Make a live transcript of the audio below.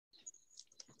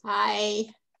Hi.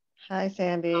 Hi,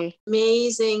 Sandy.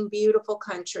 Amazing, beautiful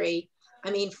country.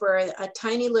 I mean, for a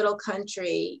tiny little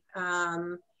country,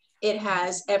 it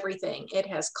has everything. It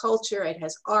has culture, it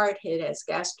has art, it has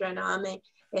gastronomy,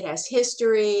 it has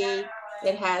history,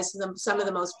 it has some of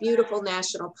the most beautiful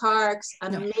national parks,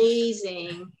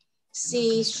 amazing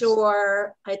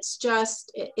seashore. It's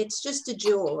just a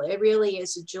jewel. It really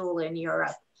is a jewel in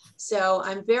Europe. So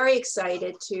I'm very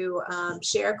excited to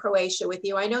share Croatia with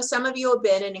you. I know some of you have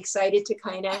been and excited to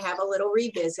kind of have a little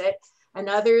revisit, and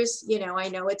others, I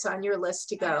know it's on your list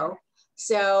to go.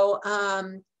 So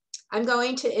I'm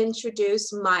going to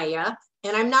introduce Maya,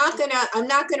 and I'm not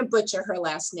gonna butcher her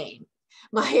last name.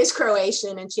 Maya's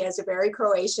Croatian, and she has a very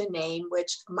Croatian name,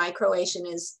 which my Croatian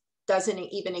doesn't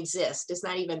even exist. It's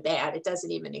not even bad. It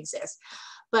doesn't even exist.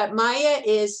 But Maya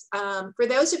is, for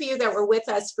those of you that were with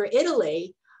us for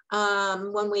Italy,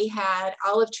 when we had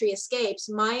Olive Tree Escapes,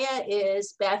 Maya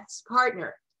is Beth's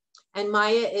partner. And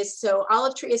so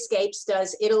Olive Tree Escapes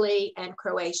does Italy and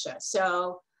Croatia.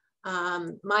 So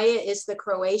Maya is the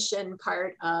Croatian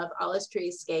part of Olive Tree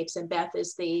Escapes, and Beth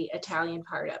is the Italian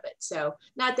part of it. So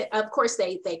not that, of course,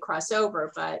 they cross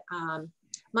over, but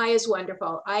Maya's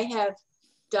wonderful. I have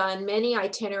done many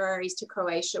itineraries to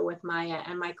Croatia with Maya,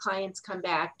 and my clients come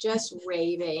back just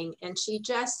raving, and she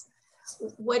just,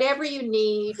 whatever you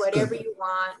need, whatever you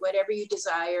want, whatever you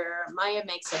desire, Maya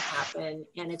makes it happen.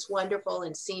 And it's wonderful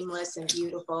and seamless and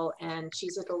beautiful. And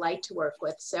she's a delight to work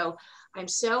with. So I'm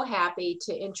so happy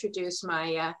to introduce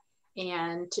Maya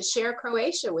and to share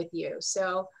Croatia with you.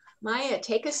 So Maya,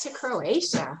 take us to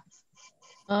Croatia.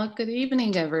 Good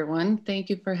evening, everyone. Thank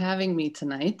you for having me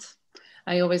tonight.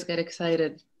 I always get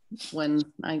excited when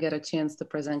I get a chance to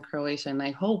present Croatia, and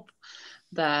I hope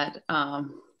that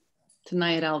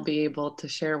tonight I'll be able to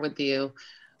share with you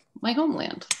my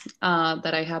homeland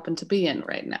that I happen to be in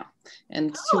right now.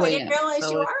 And I didn't realize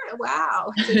you are.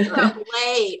 Wow. So you're up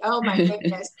late. Oh my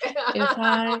goodness.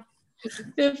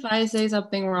 if I say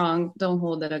something wrong, don't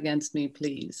hold it against me,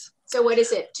 please. So what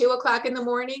is it, 2 o'clock in the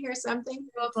morning or something?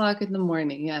 2 o'clock in the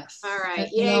morning, yes. All right.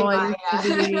 Yay, Maya. I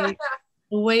used to be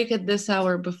awake at this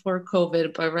hour before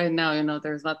COVID, but right now,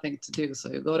 there's nothing to do.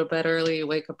 So you go to bed early, you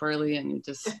wake up early, and you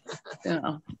just,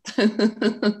 All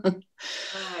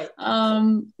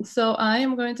right. So I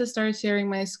am going to start sharing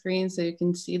my screen so you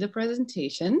can see the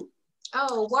presentation.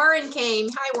 Oh, Warren came.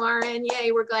 Hi, Warren.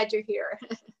 Yay, we're glad you're here.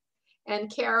 And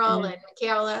Carol and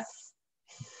Michaela.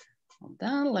 Hold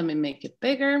on, let me make it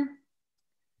bigger.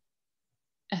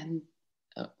 And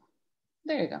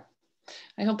there you go.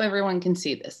 I hope everyone can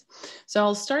see this. So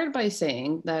I'll start by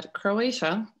saying that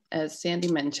Croatia, as Sandy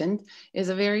mentioned, is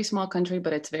a very small country,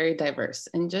 but it's very diverse.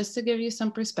 And just to give you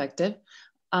some perspective,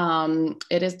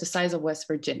 it is the size of West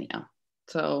Virginia.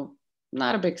 So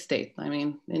not a big state. I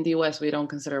mean, in the US, we don't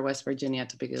consider West Virginia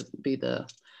to be the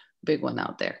big one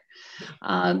out there.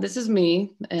 This is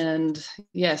me. And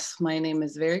yes, my name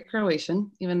is very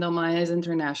Croatian. Even though Maya is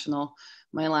international,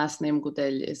 my last name,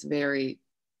 Gudelj, is very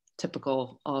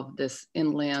typical of this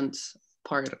inland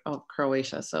part of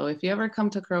Croatia. So if you ever come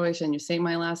to Croatia and you say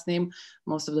my last name,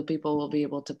 most of the people will be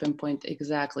able to pinpoint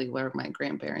exactly where my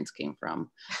grandparents came from.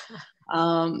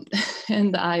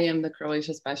 And I am the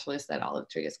Croatia specialist at Olive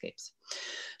Tree Escapes.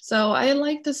 So I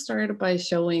like to start by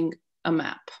showing a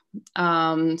map.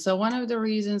 So one of the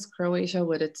reasons Croatia,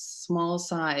 with its small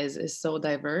size, is so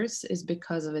diverse is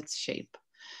because of its shape.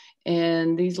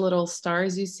 And these little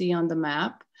stars you see on the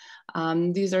map,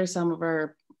 these are some of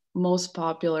our most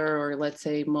popular, or let's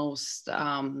say most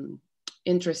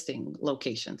interesting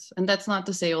locations. And that's not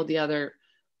to say all the other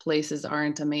places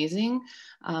aren't amazing.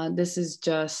 This is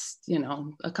just,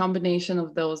 a combination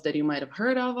of those that you might have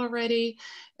heard of already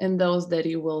and those that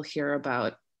you will hear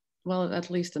about, well,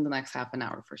 at least in the next half an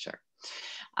hour for sure.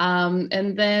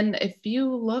 And then if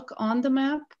you look on the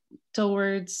map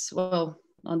towards,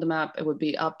 on the map, it would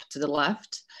be up to the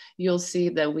left. You'll see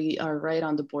that we are right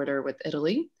on the border with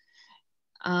Italy.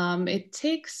 It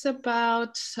takes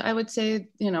about, I would say,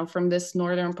 from this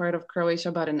northern part of Croatia,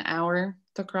 about an hour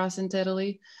to cross into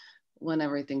Italy when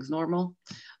everything's normal.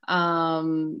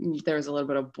 There's a little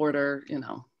bit of border,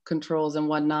 controls and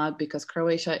whatnot, because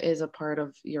Croatia is a part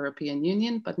of European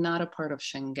Union, but not a part of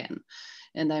Schengen.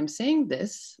 And I'm saying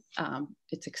this,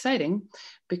 it's exciting,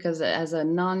 because as a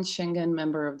non-Schengen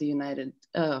member of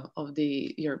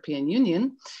the European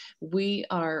Union, we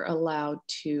are allowed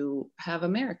to have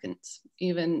Americans,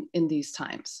 even in these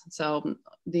times. So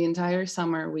the entire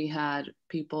summer, we had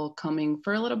people coming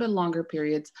for a little bit longer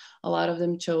periods. A lot of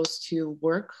them chose to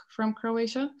work from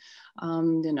Croatia,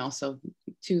 so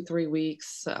 2-3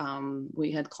 weeks.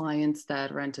 We had clients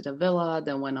that rented a villa,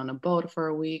 then went on a boat for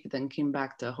a week, then came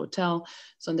back to a hotel.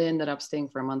 So they ended up staying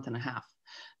for a month and a half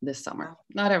this summer.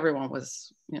 Not everyone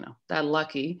was, that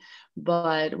lucky,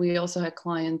 but we also had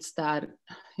clients that,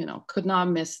 could not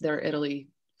miss their Italy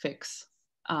fix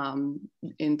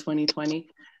in 2020.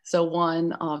 So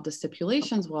one of the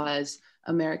stipulations was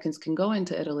Americans can go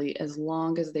into Italy as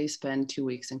long as they spend 2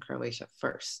 weeks in Croatia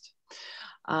first.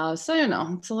 So,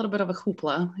 it's a little bit of a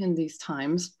hoopla in these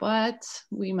times, but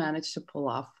we managed to pull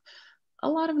off a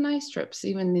lot of nice trips,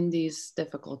 even in these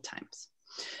difficult times.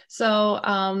 So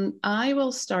I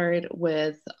will start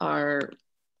with our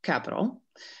capital,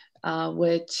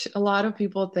 which a lot of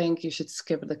people think you should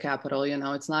skip the capital.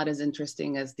 It's not as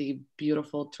interesting as the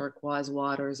beautiful turquoise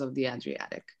waters of the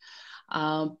Adriatic.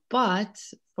 But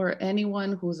for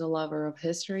anyone who's a lover of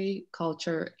history,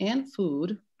 culture, and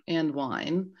food and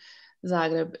wine,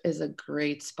 Zagreb is a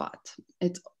great spot.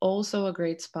 It's also a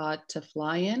great spot to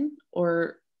fly in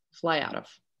or fly out of.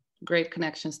 Great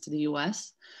connections to the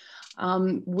US.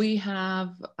 We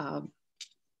have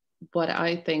what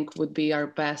I think would be our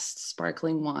best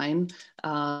sparkling wine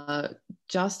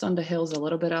just on the hills a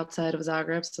little bit outside of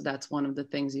Zagreb. So that's one of the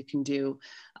things you can do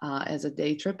as a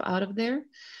day trip out of there.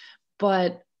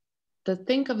 But to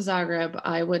think of Zagreb,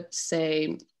 I would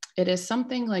say it is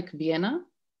something like Vienna,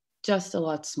 just a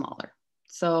lot smaller.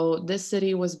 So this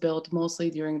city was built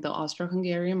mostly during the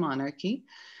Austro-Hungarian monarchy.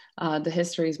 The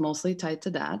history is mostly tied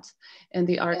to that, and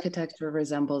the architecture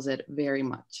resembles it very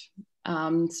much.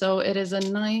 So it is a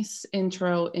nice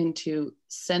intro into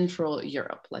Central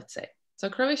Europe, let's say. So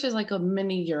Croatia is like a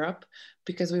mini Europe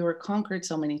because we were conquered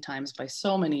so many times by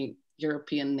so many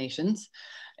European nations,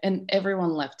 and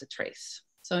everyone left a trace.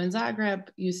 So in Zagreb,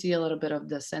 you see a little bit of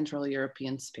the Central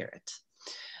European spirit.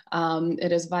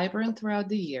 It is vibrant throughout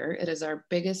the year. It is our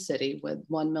biggest city with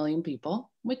 1 million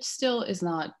people, which still is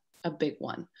not a big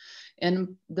one.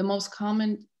 And the most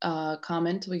common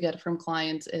comment we get from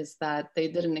clients is that they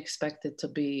didn't expect it to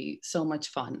be so much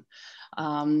fun.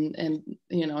 And,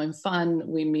 in fun,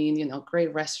 we mean,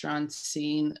 great restaurant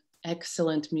scene,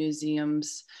 excellent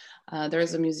museums.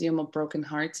 There's a museum of broken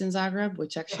hearts in Zagreb,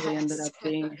 which actually ended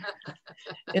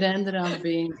up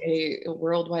being a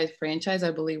worldwide franchise. I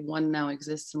believe one now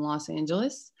exists in Los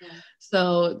Angeles. Yeah.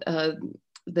 So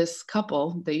this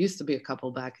couple, they used to be a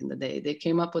couple back in the day, they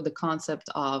came up with the concept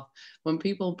of when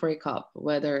people break up,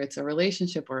 whether it's a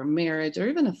relationship or a marriage or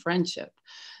even a friendship,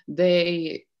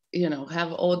 they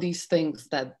have all these things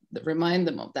that remind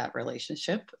them of that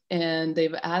relationship. And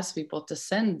they've asked people to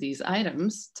send these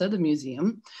items to the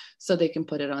museum so they can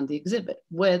put it on the exhibit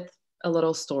with a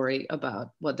little story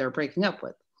about what they're breaking up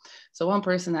with. So one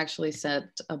person actually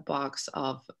sent a box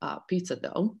of pizza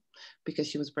dough because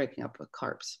she was breaking up with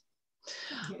carbs.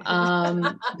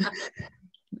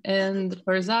 And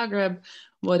for Zagreb,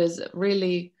 what is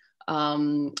really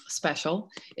special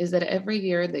is that every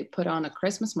year they put on a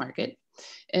Christmas market.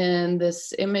 And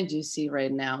this image you see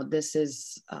right now, this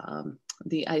is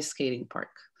the ice skating park.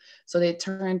 So they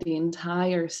turned the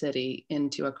entire city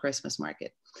into a Christmas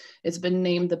market. It's been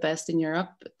named the best in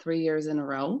Europe 3 years in a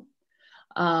row.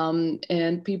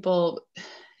 And people,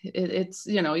 it's,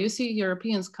 you see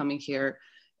Europeans coming here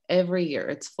every year.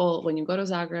 It's full. When you go to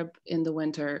Zagreb in the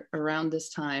winter around this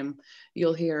time,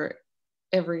 you'll hear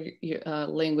every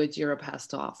language Europe has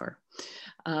to offer.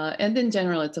 And in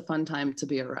general, it's a fun time to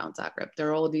be around Zagreb. There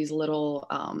are all these little,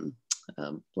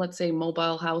 let's say,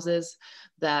 mobile houses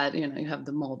that, you have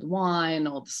the mulled wine,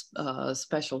 all the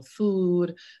special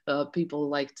food. People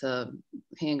like to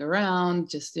hang around,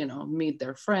 just, meet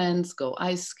their friends, go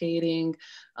ice skating,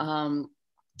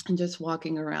 and just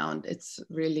walking around. It's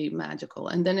really magical.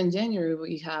 And then in January,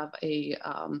 we have a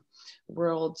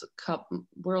World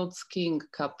Skiing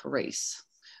Cup race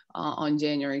on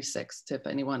January 6th. If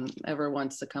anyone ever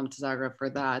wants to come to Zagreb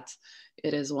for that,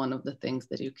 it is one of the things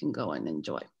that you can go and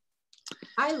enjoy.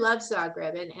 I love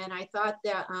Zagreb, and I thought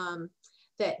that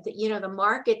the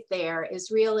market there is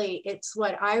really, it's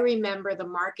what I remember the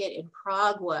market in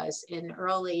Prague was in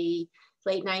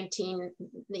late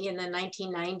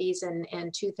 1990s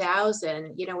and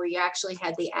 2000, where you actually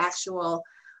had the actual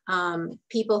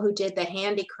people who did the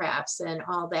handicrafts and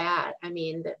all that. I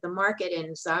mean, the market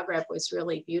in Zagreb was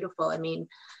really beautiful. I mean,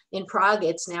 in Prague,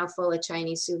 it's now full of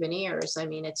Chinese souvenirs. I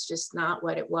mean, it's just not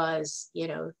what it was,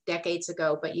 decades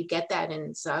ago, but you get that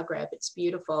in Zagreb. It's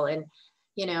beautiful. And,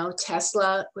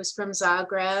 Tesla was from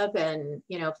Zagreb, and,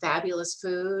 fabulous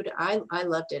food. I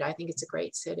loved it. I think it's a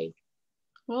great city.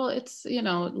 Well, it's, you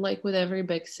know, like with every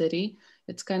big city,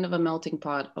 it's kind of a melting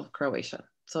pot of Croatia.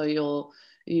 So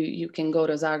you can go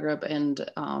to Zagreb and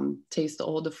taste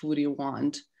all the food you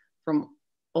want from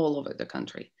all over the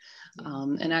country.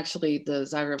 And actually, the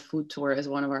Zagreb food tour is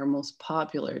one of our most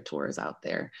popular tours out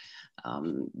there.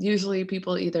 Usually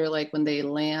people either like when they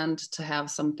land to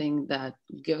have something that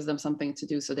gives them something to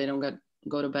do so they don't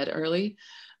go to bed early,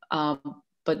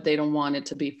 but they don't want it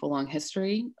to be full on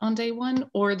history on day one,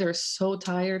 or they're so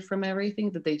tired from everything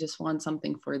that they just want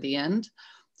something for the end.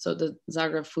 So the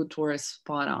Zagreb food tour is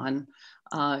spot on,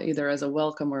 either as a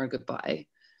welcome or a goodbye.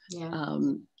 Yeah.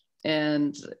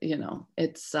 And, you know,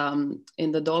 it's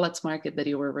in the Dolac market that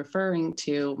you were referring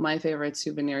to, my favorite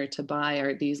souvenir to buy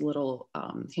are these little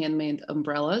handmade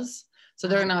umbrellas. So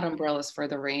they're not umbrellas for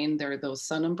the rain, they're those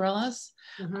sun umbrellas,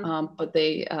 but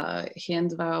they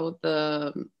hand out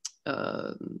the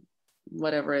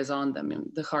whatever is on them, and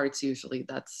the hearts usually,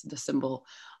 that's the symbol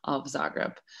of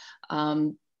Zagreb.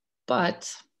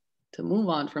 But to move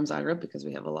on from Zagreb, because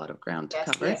we have a lot of ground to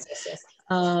cover,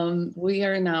 we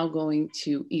are now going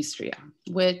to Istria,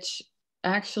 which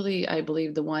actually I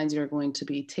believe the wines you're going to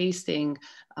be tasting,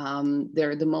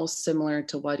 they're the most similar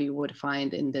to what you would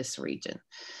find in this region.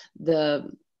 The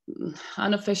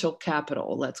unofficial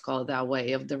capital, let's call it that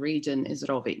way, of the region is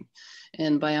Rovinj.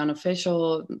 And by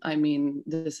unofficial, I mean,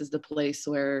 this is the place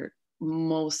where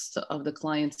most of the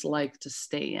clients like to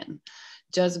stay in,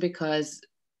 just because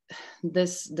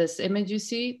this image you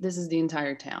see, this is the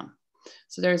entire town.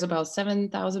 So there's about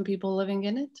 7,000 people living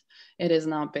in it. It is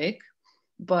not big,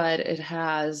 but it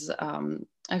has,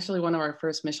 actually one of our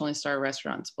first Michelin star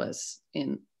restaurants was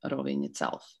in Rovinj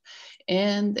itself.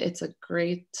 And it's a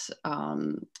great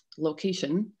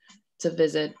location to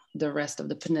visit the rest of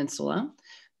the peninsula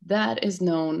that is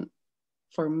known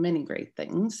for many great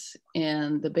things.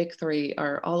 And the big three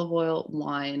are olive oil,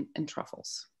 wine, and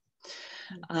truffles.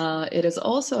 It is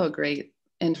also a great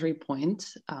entry point.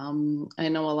 I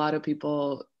know a lot of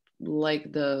people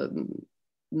like the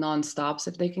non-stops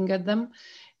if they can get them.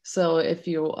 So if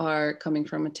you are coming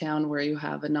from a town where you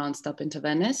have a non-stop into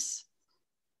Venice,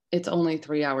 it's only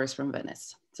 3 hours from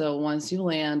Venice. So once you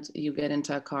land, you get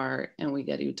into a car and we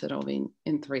get you to Rovinj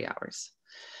in 3 hours.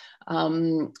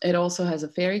 It also has a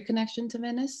ferry connection to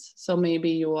Venice. So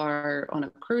maybe you are on a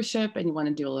cruise ship and you want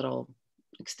to do a little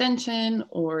extension,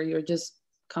 or you're just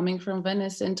coming from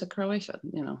Venice into Croatia.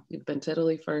 You know, you've been to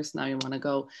Italy first, now you want to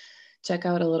go check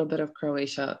out a little bit of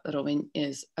Croatia. Rovinj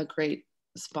is a great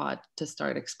spot to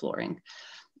start exploring.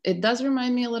 It does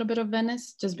remind me a little bit of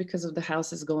Venice, just because of the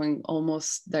houses going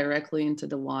almost directly into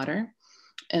the water.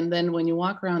 And then when you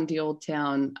walk around the old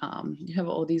town, you have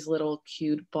all these little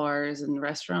cute bars and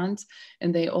restaurants,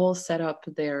 and they all set up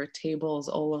their tables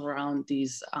all around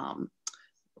these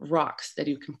rocks that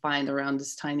you can find around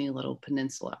this tiny little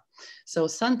peninsula. So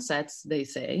sunsets, they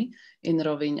say, in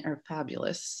Rovinj are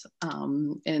fabulous.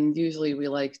 And usually we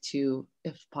like to,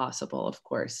 if possible, of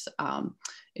course,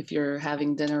 if you're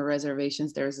having dinner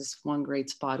reservations, there's this one great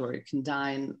spot where you can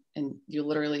dine and you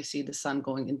literally see the sun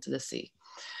going into the sea.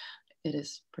 It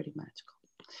is pretty magical.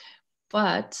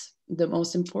 But the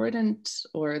most important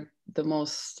or the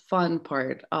most fun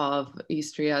part of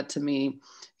Istria to me,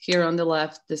 here on the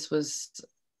left, this was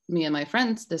me and my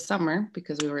friends this summer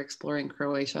because we were exploring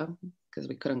Croatia because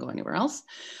we couldn't go anywhere else.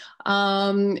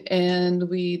 And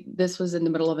this was in the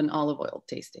middle of an olive oil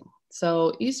tasting.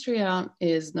 So Istria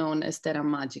is known as Terra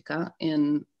Magica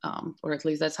or at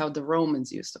least that's how the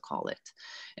Romans used to call it.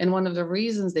 And one of the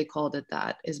reasons they called it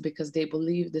that is because they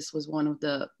believed this was one of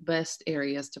the best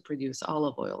areas to produce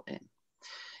olive oil in.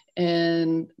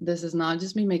 And this is not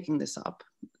just me making this up.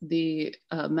 The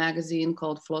magazine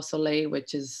called Flo Soleil,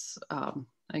 which is,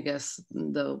 I guess,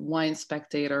 the wine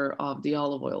spectator of the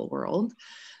olive oil world,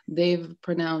 they've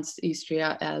pronounced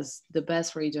Istria as the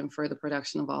best region for the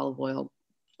production of olive oil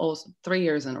 3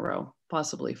 years in a row,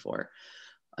 possibly 4.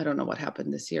 I don't know what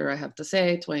happened this year. I have to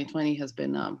say 2020 has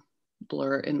been a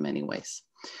blur in many ways.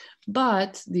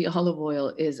 But the olive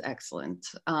oil is excellent.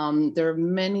 There are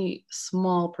many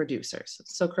small producers.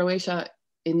 So Croatia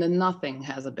in the nothing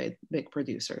has a big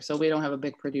producer. So we don't have a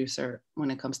big producer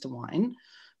when it comes to wine,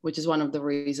 which is one of the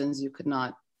reasons you could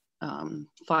not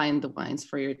find the wines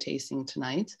for your tasting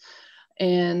tonight.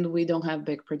 And we don't have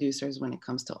big producers when it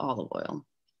comes to olive oil.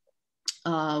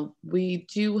 We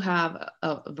do have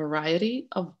a variety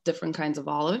of different kinds of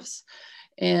olives,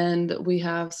 and we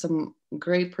have some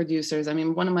great producers. I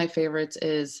mean, one of my favorites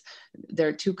is there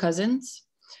are 2 cousins.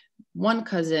 One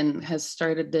cousin has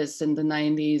started this in the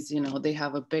 90s. You know, they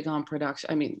have a big on production.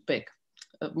 I mean, big.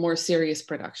 a more serious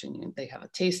production. They have a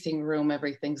tasting room,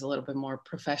 everything's a little bit more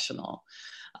professional.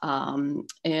 And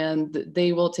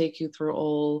they will take you through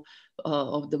all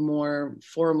of the more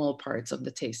formal parts of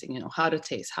the tasting, how to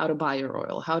taste, how to buy your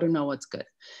oil, how to know what's good.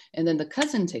 And then the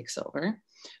cousin takes over,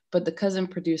 but the cousin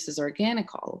produces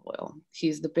organic olive oil.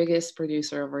 He's the biggest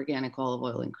producer of organic olive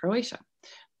oil in Croatia,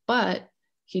 but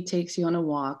he takes you on a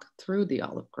walk through the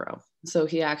olive grove. So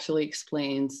he actually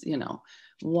explains,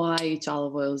 why each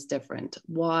olive oil is different,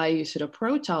 why you should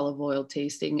approach olive oil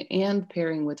tasting and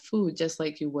pairing with food just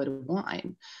like you would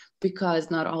wine,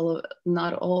 because not all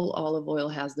olive oil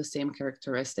has the same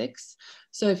characteristics.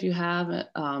 So if you have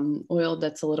oil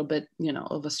that's a little bit,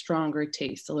 of a stronger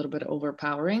taste, a little bit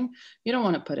overpowering, you don't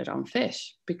want to put it on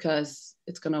fish because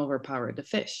it's going to overpower the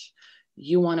fish.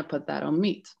 You want to put that on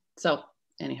meat. So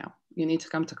anyhow, you need to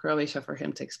come to Croatia for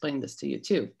him to explain this to you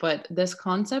too. But this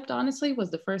concept, honestly,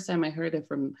 was the first time I heard it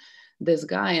from this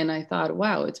guy. And I thought,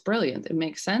 wow, it's brilliant. It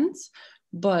makes sense,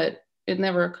 but it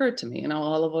never occurred to me.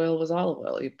 Olive oil was olive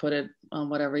oil. You put it on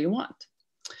whatever you want.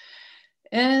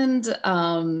 And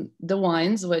the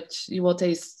wines, which you will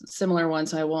taste similar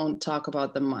ones, I won't talk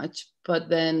about them much, but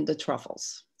then the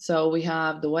truffles. So we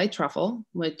have the white truffle,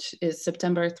 which is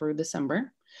September through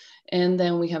December. And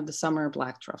then we have the summer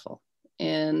black truffle.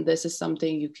 And this is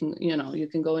something you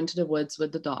can go into the woods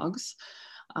with the dogs.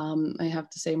 I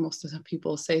have to say, most of the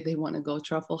people say they want to go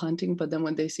truffle hunting, but then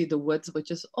when they see the woods,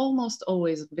 which is almost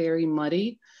always very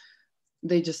muddy,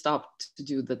 they just stop to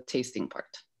do the tasting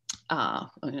part,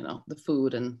 the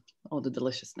food and all the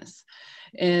deliciousness.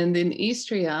 And in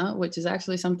Istria, which is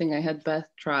actually something I had Beth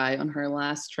try on her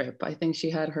last trip, I think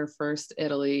she had her first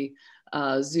Italy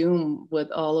Zoom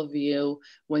with all of you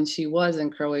when she was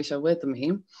in Croatia with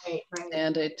me. Right.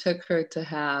 And I took her to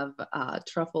have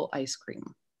truffle ice cream.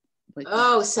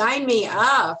 Sign me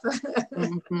up.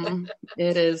 Mm-hmm.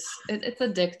 It's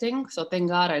addicting. So thank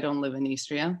God I don't live in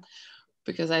Istria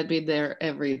because I'd be there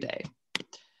every day.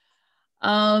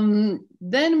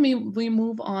 Then we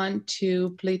move on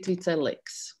to Plitvice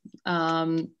Lakes.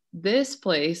 This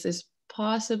place is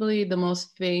possibly the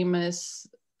most famous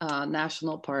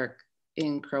national park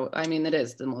in Croatia. I mean, it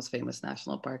is the most famous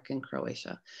national park in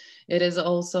Croatia. It is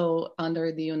also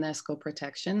under the UNESCO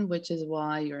protection, which is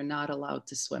why you're not allowed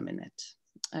to swim in it.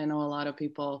 I know a lot of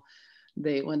people,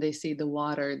 when they see the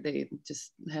water, they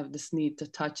just have this need to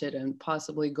touch it and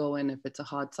possibly go in if it's a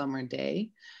hot summer day.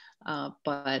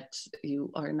 But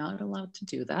you are not allowed to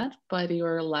do that, but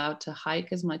you're allowed to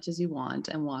hike as much as you want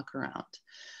and walk around.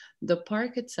 The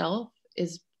park itself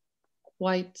is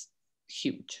quite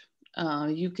huge.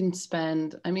 You can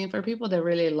spend, for people that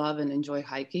really love and enjoy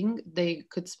hiking, they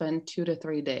could spend 2 to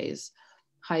 3 days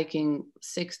hiking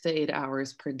 6 to 8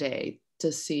 hours per day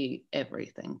to see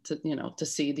everything, to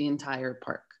see the entire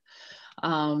park.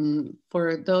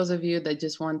 For those of you that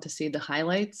just want to see the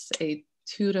highlights, a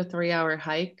 2 to 3 hour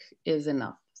hike is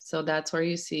enough. So that's where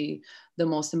you see the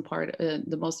most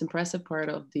impressive part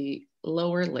of the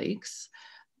lower lakes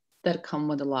that come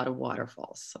with a lot of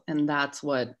waterfalls. And that's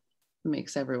what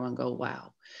makes everyone go,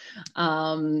 wow.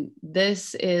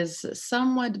 This is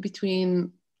somewhat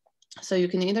between, so you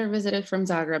can either visit it from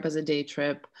Zagreb as a day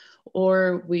trip,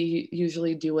 or we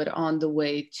usually do it on the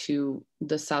way to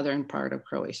the southern part of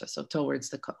Croatia, so towards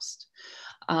the coast.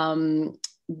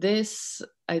 This,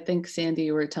 I think, Sandy,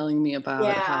 you were telling me about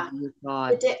how you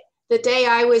thought. The day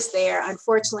I was there,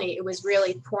 unfortunately, it was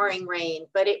really pouring rain,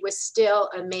 but it was still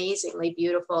amazingly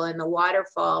beautiful. And the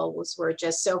waterfalls were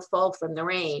just so full from the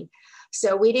rain.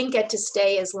 So we didn't get to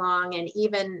stay as long. And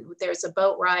even there's a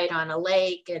boat ride on a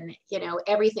lake and,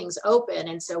 everything's open.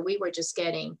 And so we were just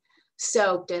getting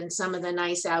soaked in some of the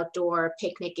nice outdoor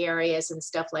picnic areas and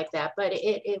stuff like that. But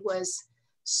it was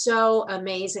so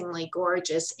amazingly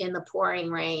gorgeous in the pouring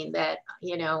rain that,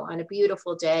 on a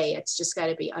beautiful day, it's just got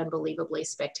to be unbelievably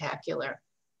spectacular.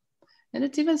 And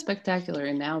it's even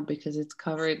spectacular now because it's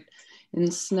covered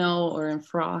in snow or in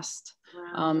frost.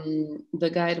 Wow. The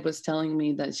guide was telling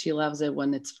me that she loves it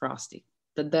when it's frosty,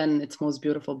 that then it's most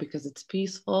beautiful because it's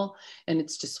peaceful and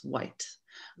it's just white.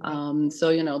 Right. So,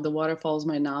 the waterfalls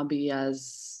might not be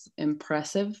as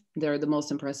impressive. They're the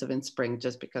most impressive in spring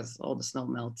just because all the snow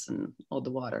melts and all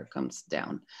the water comes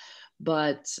down.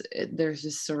 But there's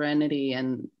just serenity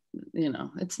and,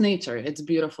 it's nature. It's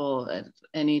beautiful at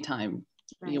any time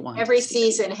you want. Every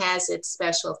season has its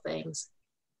special things.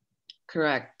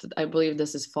 Correct. I believe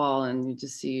this is fall and you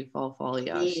just see fall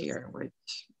foliage here,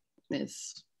 which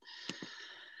is,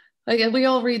 we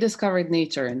all rediscovered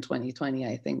nature in 2020,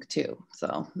 I think, too.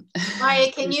 So,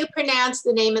 Maya, can you pronounce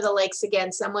the name of the lakes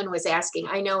again? Someone was asking.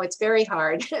 I know it's very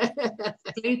hard.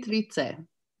 Plitvice.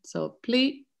 So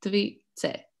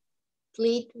Plitvice.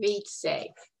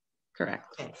 Plitvice. Correct.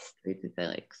 Okay. Plitvice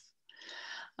Lakes.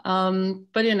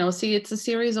 But you know, see, it's a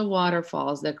series of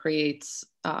waterfalls that creates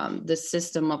this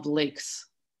system of lakes,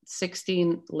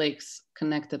 16 lakes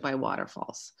connected by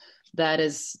waterfalls. That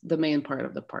is the main part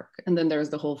of the park. And then there's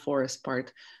the whole forest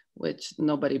part, which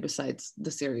nobody besides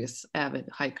the serious avid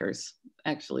hikers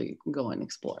actually go and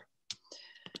explore.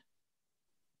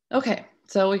 Okay,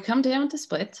 so we come down to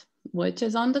Split, which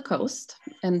is on the coast,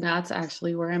 and that's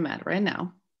actually where I'm at right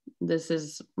now. This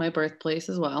is my birthplace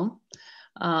as well.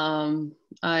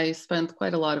 I spent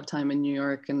quite a lot of time in New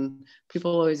York, and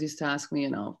people always used to ask me, you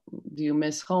know, do you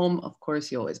miss home? Of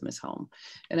course, you always miss home.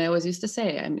 And I always used to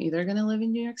say, I'm either going to live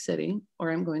in New York City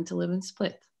or I'm going to live in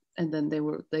Split. And then they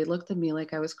looked at me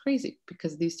like I was crazy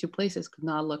because these two places could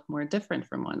not look more different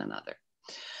from one another.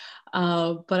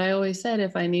 But I always said,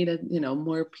 if I needed, you know,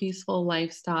 more peaceful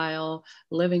lifestyle,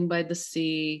 living by the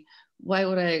sea, why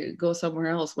would I go somewhere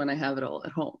else when I have it all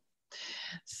at home?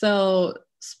 So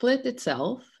Split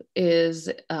itself is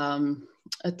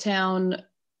a town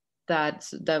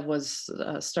that was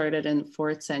started in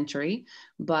 4th century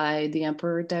by the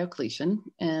Emperor Diocletian.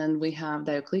 And we have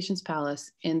Diocletian's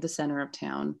palace in the center of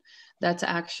town. That's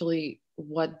actually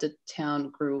what the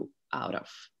town grew out of.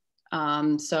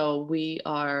 So we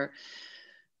are,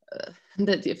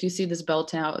 if you see this bell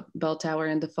tower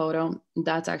in the photo,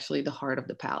 that's actually the heart of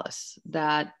the palace.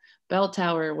 That bell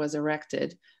tower was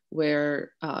erected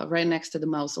where right next to the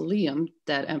mausoleum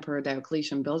that Emperor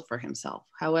Diocletian built for himself.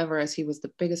 However, as he was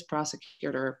the biggest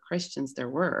persecutor of Christians there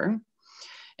were,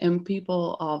 and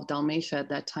people of Dalmatia at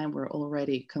that time were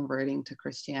already converting to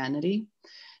Christianity,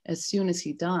 as soon as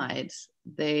he died,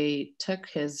 they took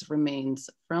his remains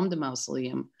from the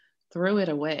mausoleum, threw it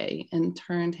away, and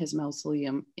turned his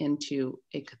mausoleum into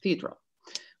a cathedral,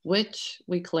 which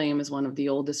we claim is one of the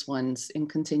oldest ones in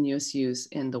continuous use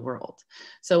in the world.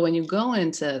 So when you go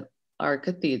into our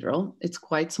cathedral, it's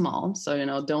quite small. So, you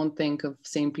know, don't think of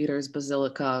St. Peter's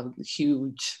Basilica,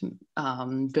 huge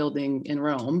building in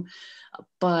Rome,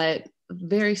 but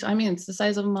it's the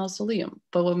size of a mausoleum.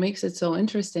 But what makes it so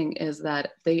interesting is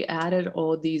that they added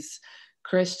all these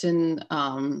Christian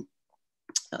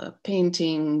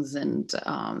paintings and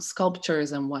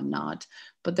sculptures and whatnot,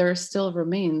 but there are still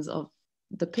remains of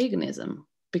the paganism,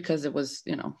 because it was,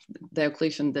 you know,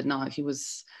 Diocletian he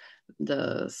was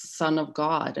the son of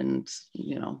God, and,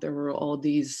 you know, there were all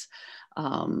these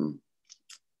I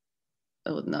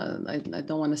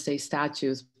don't want to say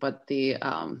statues, but the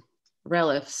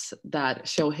relics that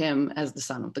show him as the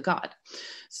son of the god.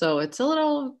 So it's a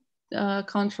little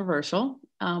controversial,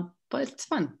 but it's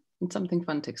fun. It's something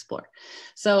fun to explore.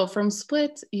 So from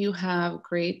Split, you have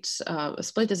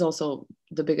Split is also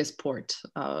the biggest port,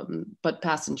 but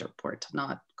passenger port,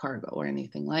 not cargo or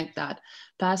anything like that.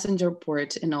 Passenger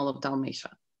port in all of Dalmatia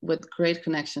with great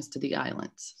connections to the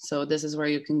islands. So this is where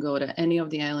you can go to any of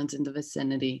the islands in the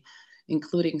vicinity,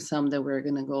 including some that we're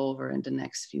going to go over in the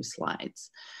next few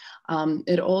slides.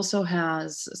 It also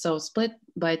has, so Split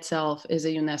by itself is a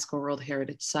UNESCO World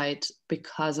Heritage Site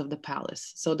because of the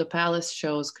palace. So the palace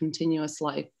shows continuous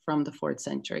life from the 4th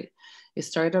century. It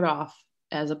started off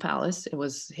as a palace. It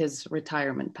was his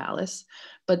retirement palace.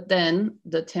 But then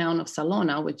the town of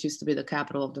Salona, which used to be the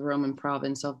capital of the Roman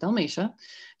province of Dalmatia,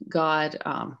 got,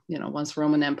 once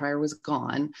Roman Empire was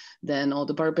gone, then all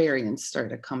the barbarians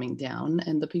started coming down,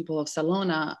 and the people of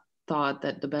Salona thought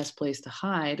that the best place to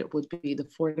hide would be the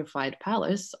fortified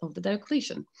palace of the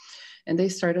Diocletian. And they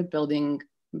started building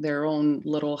their own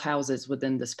little houses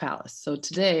within this palace. So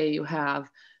today you have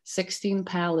 16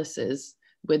 palaces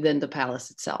within the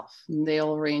palace itself. And they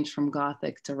all range from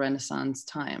Gothic to Renaissance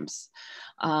times.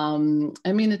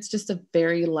 It's just a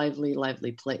very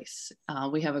lively place.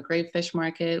 We have a great fish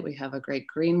market. We have a great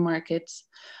green market.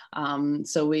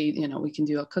 So we can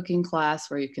do a cooking class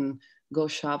where you can go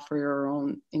shop for your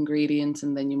own ingredients,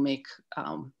 and then you make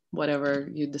whatever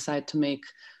you decide to make.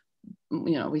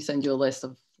 We send you a list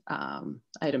of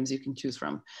items you can choose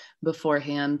from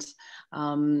beforehand.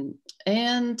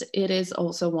 And it is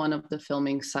also one of the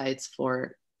filming sites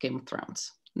for Game of Thrones.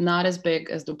 Not as big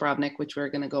as Dubrovnik, which we're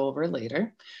going to go over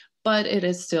later, but it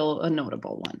is still a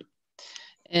notable one.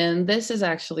 And this is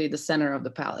actually the center of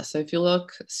the palace. So if you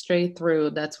look straight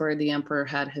through, that's where the emperor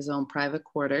had his own private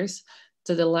quarters.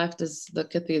 To the left is the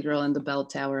cathedral and the bell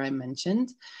tower I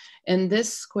mentioned. And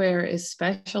this square is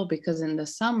special because in the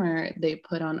summer, they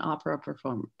put on opera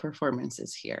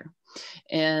performances here.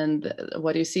 And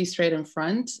what you see straight in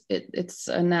front, it's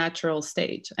a natural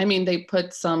stage. They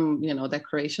put some,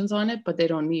 decorations on it, but they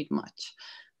don't need much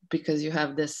because you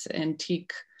have this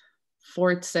antique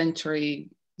 4th century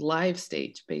live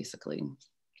stage, basically.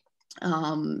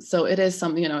 So it is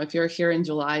something, you know, if you're here in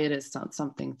July, it is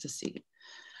something to see.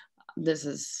 This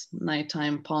is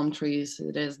nighttime palm trees.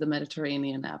 It is the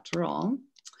Mediterranean after all.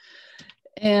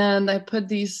 And I put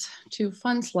these two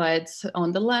fun slides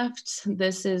on the left.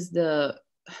 This is it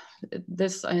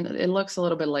looks a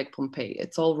little bit like Pompeii.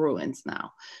 It's all ruins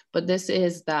now, but this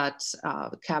is that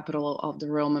capital of the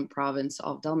Roman province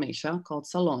of Dalmatia called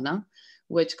Salona,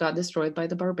 which got destroyed by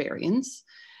the barbarians.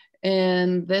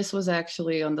 And this was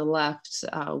actually on the left.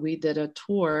 We did a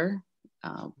tour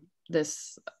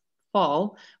this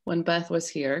fall when Beth was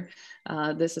here.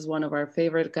 This is one of our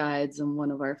favorite guides and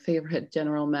one of our favorite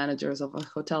general managers of a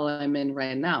hotel I'm in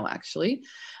right now, actually.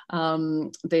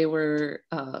 The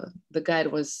guide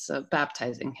was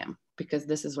baptizing him because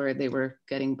this is where they were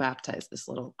getting baptized, this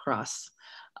little cross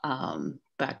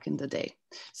back in the day.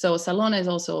 So Salona is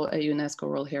also a UNESCO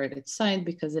World Heritage Site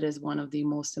because it is one of the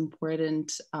most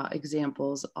important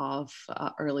examples of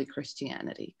early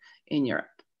Christianity in Europe.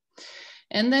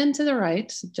 And then to the right,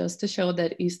 just to show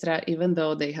that Istra, even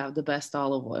though they have the best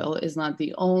olive oil, is not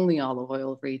the only olive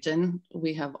oil region.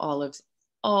 We have olives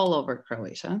all over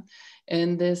Croatia.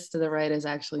 And this to the right is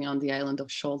actually on the island of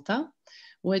Šolta,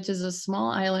 which is a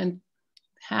small island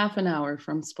half an hour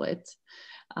from Split.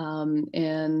 You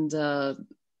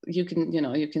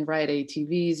can ride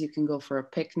ATVs, you can go for a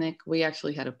picnic. We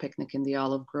actually had a picnic in the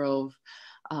olive grove.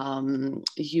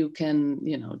 You can,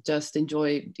 just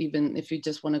enjoy, even if you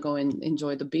just want to go and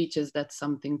enjoy the beaches, that's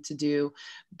something to do.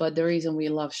 But the reason we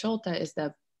love Šolta is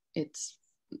that it's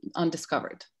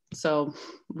undiscovered. So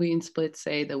we in Split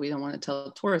say that we don't want to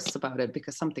tell tourists about it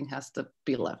because something has to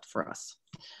be left for us.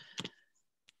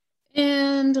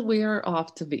 And we are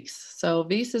off to Vis. So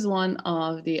Vis is one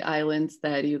of the islands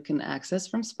that you can access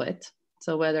from Split.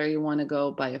 So whether you want to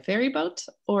go by a ferry boat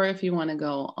or if you want to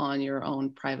go on your own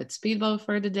private speedboat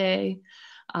for the day,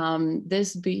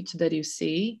 this beach that you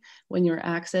see, when you're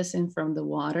accessing from the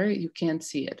water, you can't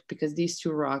see it because these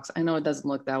two rocks, I know it doesn't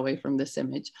look that way from this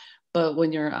image, but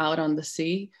when you're out on the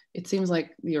sea, it seems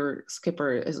like your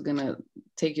skipper is gonna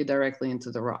take you directly into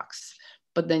the rocks.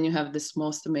 But then you have this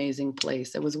most amazing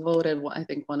place. It was voted, I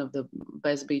think, one of the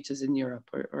best beaches in Europe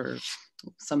or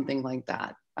something like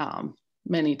that.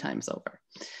 Many times over.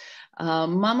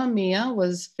 Mamma Mia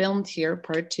was filmed here,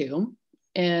 part 2.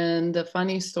 And the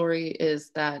funny story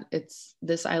is that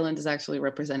this island is actually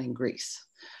representing Greece.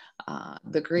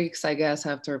 The Greeks, I guess,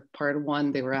 after part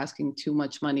 1, they were asking too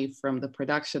much money from the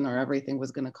production, or everything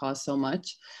was going to cost so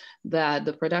much that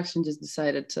the production just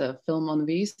decided to film on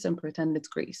Vis and pretend it's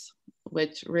Greece,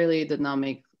 which really did not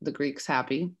make the Greeks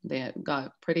happy. They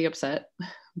got pretty upset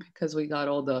because we got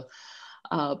all the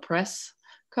press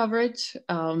coverage.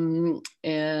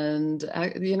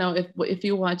 If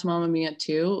you watch Mamma Mia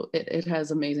 2, it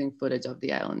has amazing footage of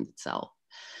the island itself.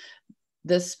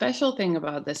 The special thing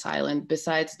about this island,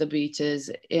 besides the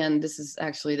beaches, and this is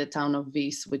actually the town of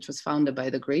Vis, which was founded by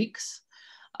the Greeks,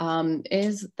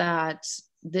 is that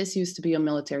this used to be a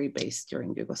military base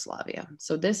during Yugoslavia.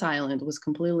 So this island was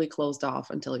completely closed off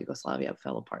until Yugoslavia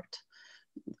fell apart.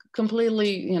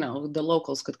 Completely, the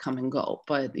locals could come and go,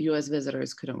 but US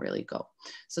visitors couldn't really go.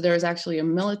 So there is actually a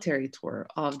military tour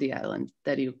of the island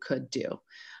that you could do.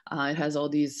 It has all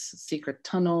these secret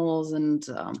tunnels, and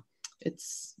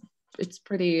it's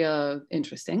pretty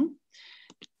interesting.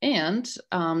 And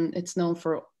it's known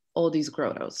for all these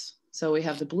grottos. So we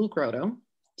have the Blue Grotto,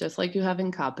 just like you have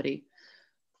in Capri.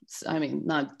 I mean,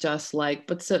 not just like,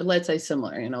 but let's say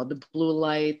similar, the blue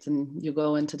light, and you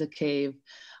go into the cave.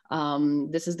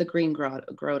 This is the green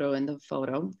grotto in the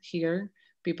photo here.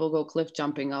 People go cliff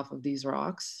jumping off of these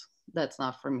rocks. That's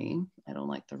not for me. I don't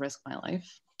like to risk my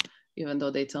life, even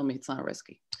though they tell me it's not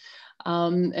risky.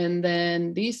 And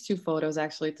then these two photos,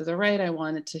 actually to the right, I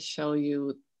wanted to show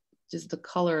you just the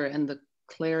color and the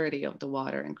clarity of the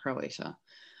water in Croatia.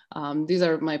 These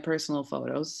are my personal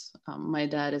photos. My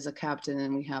dad is a captain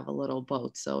and we have a little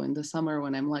boat. So in the summer,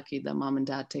 when I'm lucky that mom and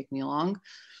dad take me along,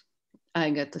 I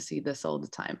get to see this all the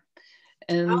time.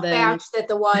 And I'll then vouch that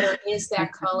the water is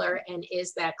that color and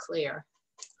is that clear.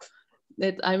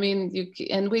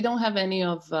 And we don't have any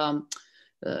of,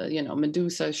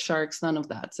 Medusa, sharks, none of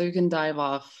that. So you can dive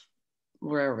off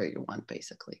wherever you want,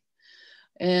 basically.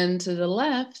 And to the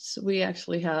left, we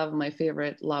actually have my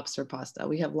favorite lobster pasta.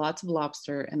 We have lots of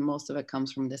lobster and most of it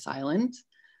comes from this island.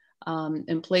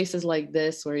 And places like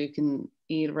this where you can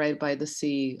eat right by the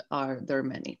sea, there are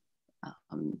many.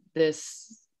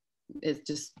 This is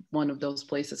just one of those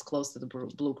places close to the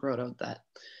Blue Grotto that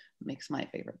makes my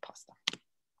favorite pasta.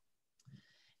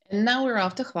 And now we're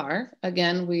off to Hvar.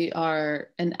 Again, we are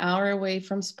an hour away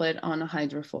from Split on a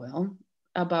hydrofoil.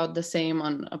 about the same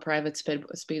on a private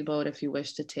speedboat if you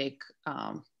wish to take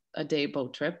a day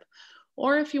boat trip,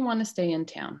 or if you want to stay in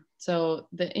town. So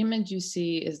the image you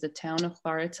see is the town of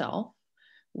Hvar itself,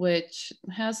 which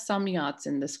has some yachts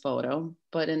in this photo,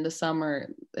 but in the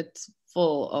summer it's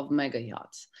full of mega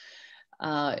yachts.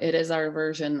 It is our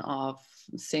version of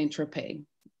Saint Tropez.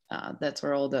 That's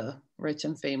where all the rich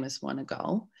and famous want to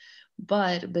go.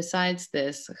 But besides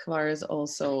this, Hvar is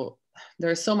also,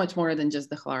 there's so much more than just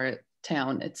the Hvar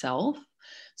town itself.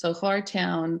 So Hvar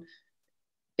town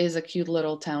is a cute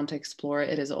little town to explore.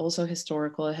 It is also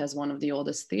historical. It has one of the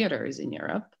oldest theaters in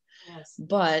Europe. Yes.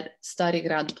 But Stari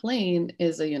Grad Plain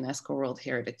is a UNESCO World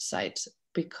Heritage Site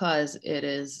because it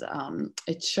is,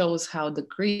 it shows how the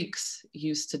Greeks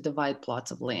used to divide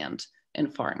plots of land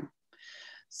and farm.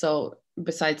 So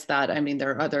besides that, I mean,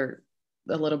 there are other,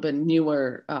 a little bit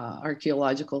newer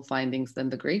archaeological findings than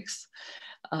the Greeks,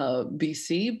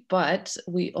 BC, but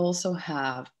we also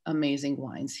have amazing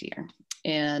wines here.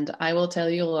 And I will tell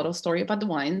you a little story about the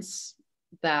wines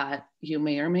that you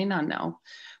may or may not know,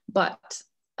 but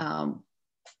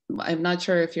I'm not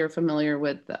sure if you're familiar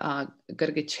with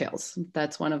Grgić.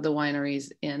 That's one of the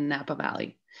wineries in Napa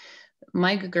Valley.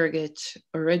 Mike Grgić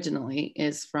originally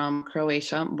is from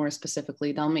Croatia, more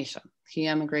specifically Dalmatia. He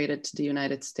emigrated to the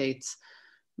United States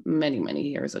many, many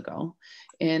years ago,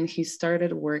 and he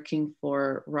started working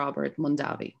for Robert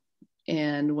Mondavi.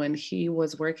 And when he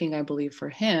was working, I believe for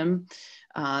him,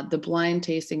 the blind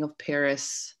tasting of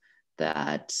Paris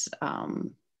that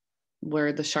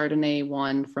where the Chardonnay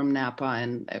won from Napa,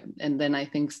 and then I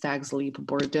think Stag's Leap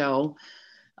Bordeaux,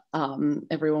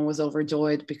 everyone was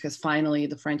overjoyed because finally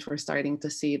the French were starting to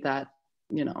see that,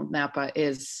 you know, Napa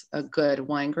is a good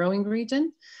wine growing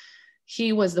region.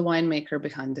 He was the winemaker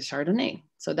behind the Chardonnay.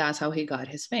 So that's how he got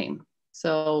his fame.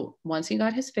 So once he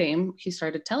got his fame, he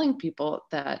started telling people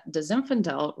that the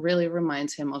Zinfandel really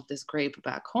reminds him of this grape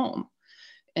back home.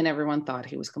 And everyone thought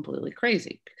he was completely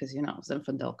crazy because, you know,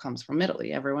 Zinfandel comes from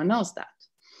Italy. Everyone knows that.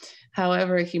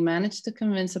 However, he managed to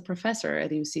convince a professor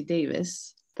at UC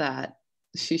Davis that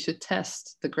she should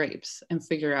test the grapes and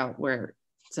figure out where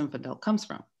Zinfandel comes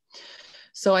from.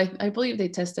 So I believe they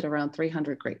tested around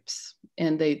 300 grapes,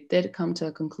 and they did come to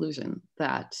a conclusion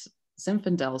that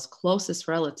Zinfandel's closest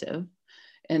relative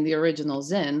and the original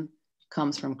Zin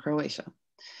comes from Croatia.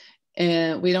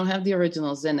 And we don't have the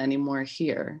original Zin anymore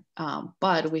here,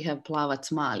 but we have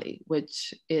Plavac Mali,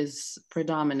 which is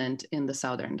predominant in the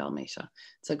southern Dalmatia.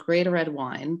 It's a great red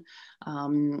wine,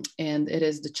 and it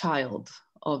is the child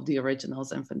of the original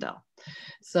Zinfandel.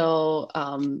 So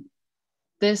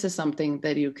this is something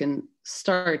that you can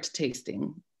start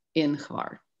tasting in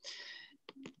Hvar.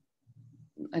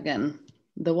 Again,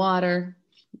 the water,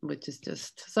 which is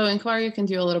just, so in Hvar you can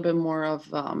do a little bit more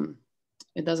of,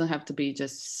 it doesn't have to be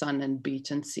just sun and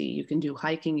beach and sea. You can do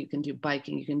hiking, you can do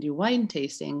biking, you can do wine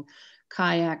tasting,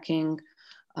 kayaking,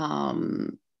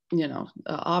 you know,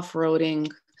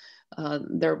 off-roading.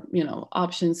 There are, you know,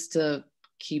 options to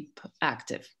keep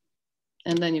active.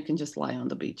 And then you can just lie on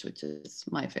the beach, which is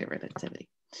my favorite activity.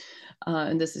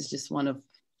 And this is just one of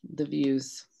the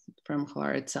views from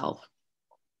Hvar itself.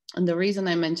 And the reason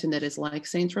I mentioned it is like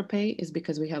Saint Tropez is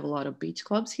because we have a lot of beach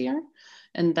clubs here.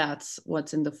 And that's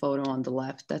what's in the photo on the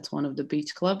left. That's one of the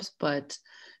beach clubs, but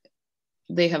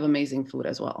they have amazing food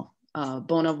as well.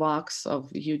 Bonavox of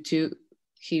YouTube,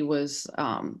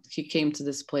 he came to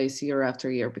this place year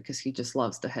after year because he just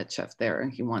loves the head chef there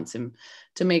and he wants him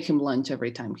to make him lunch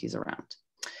every time he's around.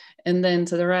 And then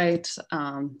to the right,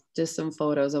 just some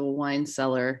photos of a wine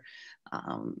cellar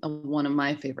of one of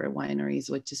my favorite wineries,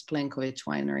 which is Plenković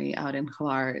Winery out in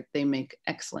Hvar. They make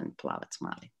excellent Plavac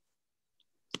Mali.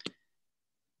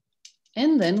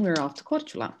 And then we're off to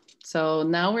Korčula. So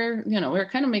now we're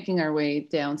kind of making our way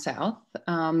down south.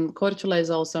 Korčula is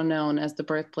also known as the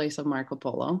birthplace of Marco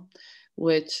Polo,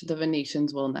 which the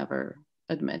Venetians will never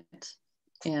admit.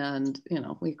 And, you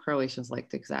know, we Croatians like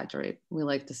to exaggerate. We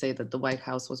like to say that the White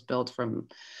House was built from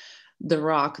the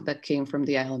rock that came from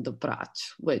the island of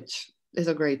Brač, which is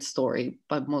a great story,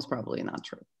 but most probably not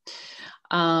true.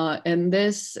 And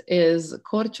this is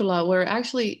Korčula, where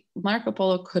actually Marco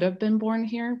Polo could have been born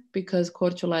here because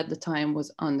Korčula at the time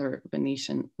was under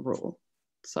Venetian rule.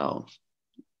 So,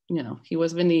 you know, he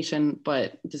was Venetian,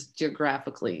 but just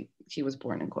geographically, he was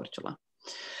born in Korčula.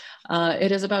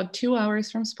 It is about 2 hours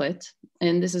from Split,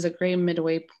 and this is a great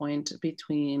midway point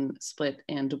between Split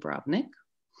and Dubrovnik.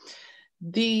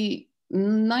 The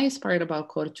nice part about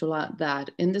Korčula that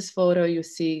in this photo you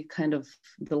see kind of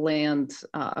the land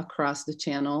across the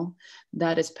channel,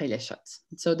 that is Pelješac.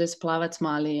 So this Plavac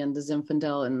Mali and the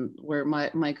Zinfandel and where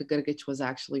Mike Grgić was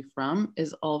actually from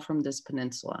is all from this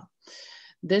peninsula.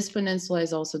 This peninsula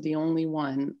is also the only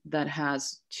one that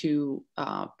has two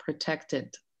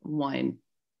protected wine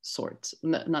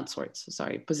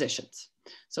positions.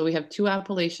 So we have two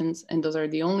appellations, and those are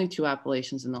the only two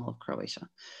appellations in all of Croatia,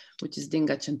 which is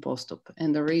Dingač and Postup.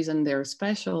 And the reason they're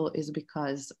special is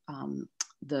because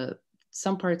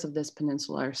some parts of this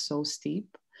peninsula are so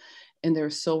steep and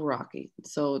they're so rocky.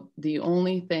 So the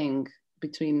only thing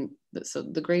between, so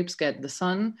the grapes get the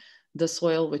sun, the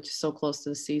soil, which is so close to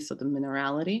the sea, so the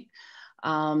minerality,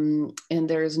 and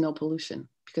there is no pollution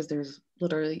because there's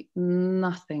literally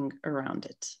nothing around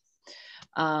it.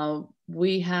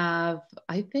 We have,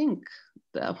 I think,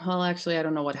 well, actually, I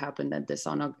don't know what happened at this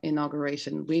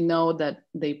inauguration. We know that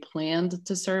they planned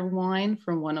to serve wine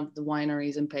from one of the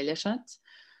wineries in Pelješac,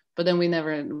 but then we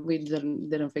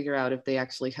didn't figure out if they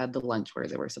actually had the lunch where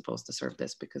they were supposed to serve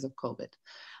this because of COVID.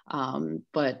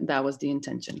 But that was the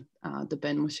intention. The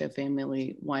Ben Moshe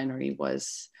family winery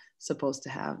was supposed to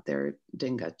have their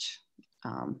Dingač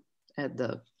at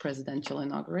the presidential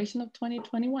inauguration of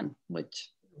 2021, which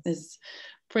is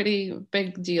pretty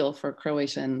big deal for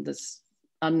Croatia and this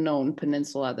unknown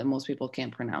peninsula that most people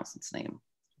can't pronounce its name.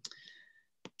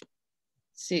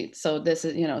 See, so this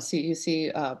is, you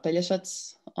see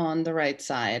Pelješac on the right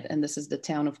side, and this is the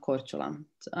town of Korčula.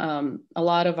 A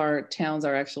lot of our towns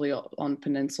are actually on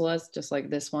peninsulas, just like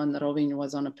this one. Rovinj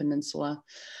was on a peninsula.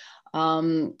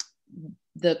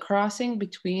 The crossing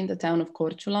between the town of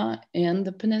Korčula and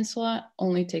the peninsula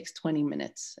only takes 20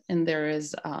 minutes, and there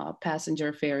is a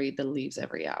passenger ferry that leaves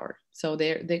every hour. So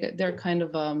they're kind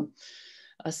of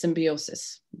a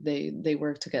symbiosis. They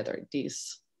work together,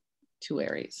 these two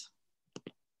areas.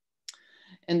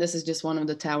 And this is just one of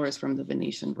the towers from the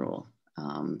Venetian rule.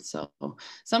 So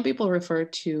some people refer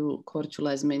to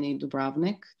Korčula as mini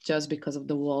Dubrovnik just because of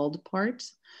the walled part.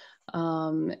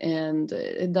 And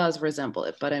it does resemble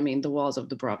it, but I mean, the walls of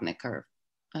Dubrovnik are,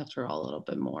 after all, a little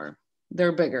bit more,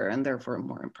 they're bigger and therefore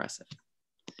more impressive.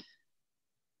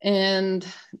 And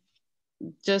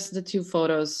just the two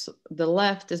photos, the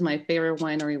left is my favorite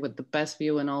winery with the best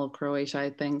view in all of Croatia, I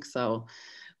think. So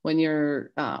when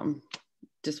you're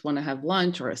just want to have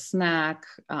lunch or a snack,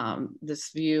 this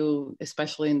view,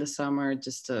 especially in the summer,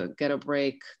 just to get a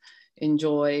break,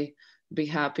 enjoy, be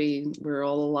happy, we're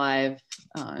all alive,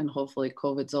 and hopefully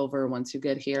COVID's over once you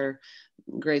get here.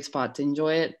 Great spot to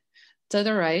enjoy it. To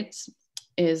the right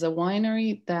is a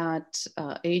winery that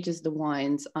ages the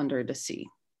wines under the sea.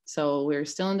 So we're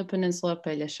still in the peninsula of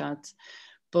Pelješac,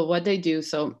 but what they do,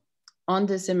 so on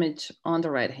this image on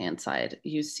the right-hand side,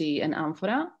 you see an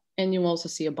amphora and you also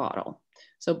see a bottle.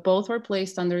 So both were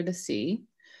placed under the sea.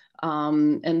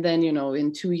 And then,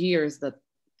 in 2 years that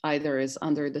either is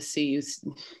under the sea,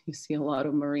 you see a lot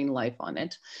of marine life on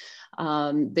it.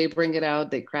 They bring it out,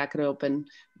 they crack it open.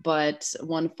 But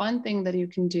one fun thing that you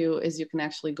can do is you can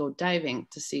actually go diving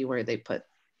to see where they put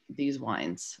these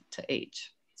wines to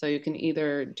age. So you can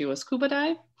either do a scuba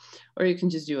dive or you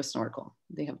can just do a snorkel.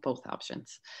 They have both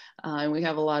options. And we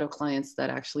have a lot of clients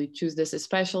that actually choose this,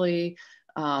 especially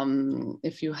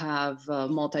if you have a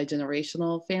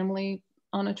multi-generational family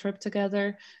on a trip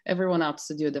together. Everyone opts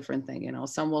to do a different thing.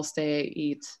 Some will stay,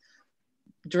 eat,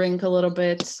 drink a little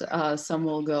bit. Some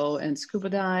will go and scuba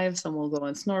dive. Some will go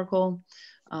and snorkel.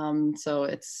 So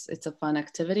it's a fun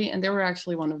activity. And they were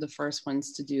actually one of the first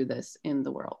ones to do this in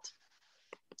the world.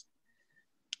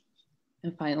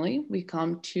 And finally, we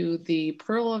come to the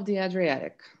Pearl of the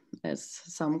Adriatic, as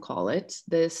some call it.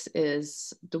 This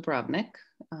is Dubrovnik,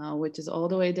 which is all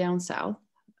the way down south.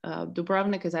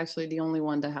 Dubrovnik is actually the only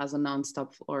one that has a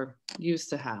nonstop, or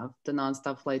used to have the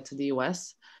nonstop flight to the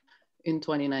US in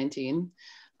 2019.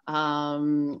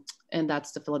 And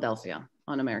that's to Philadelphia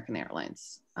on American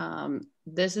Airlines.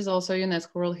 This is also a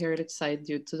UNESCO World Heritage Site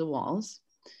due to the walls.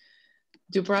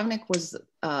 Dubrovnik was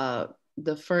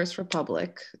the first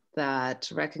republic that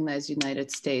recognized the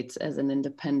United States as an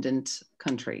independent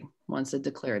country once it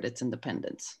declared its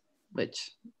independence, which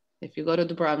if you go to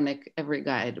Dubrovnik, every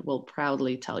guide will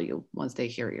proudly tell you once they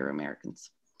hear you're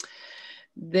Americans.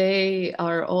 They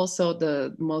are also,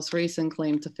 the most recent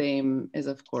claim to fame is,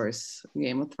 of course,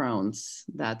 Game of Thrones.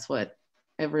 That's what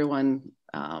everyone,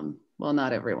 well,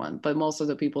 not everyone, but most of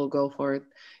the people go for it.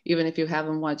 Even if you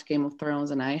haven't watched Game of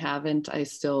Thrones, and I haven't, I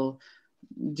still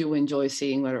do enjoy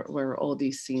seeing where all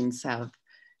these scenes have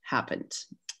happened.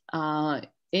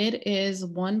 It is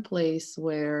one place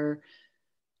where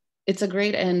it's a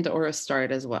great end or a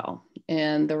start as well.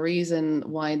 And the reason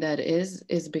why that is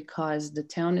because the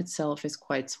town itself is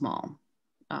quite small.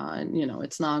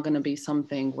 It's not going to be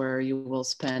something where you will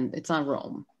spend, it's not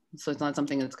Rome. So it's not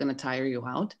something that's going to tire you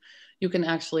out. You can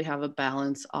actually have a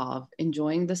balance of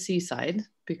enjoying the seaside,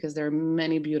 because there are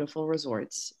many beautiful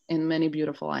resorts and many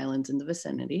beautiful islands in the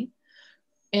vicinity,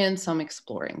 and some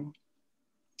exploring.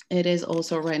 It is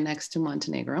also right next to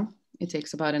Montenegro. It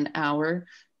takes about an hour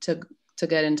to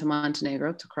get into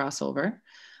Montenegro, to cross over.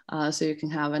 So you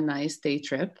can have a nice day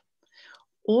trip.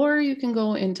 Or you can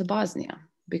go into Bosnia,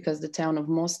 because the town of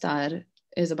Mostar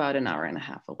is about an hour and a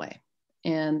half away.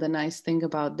 And the nice thing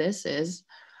about this is,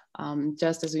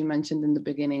 just as we mentioned in the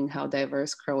beginning, how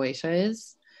diverse Croatia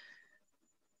is,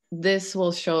 this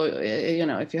will show, you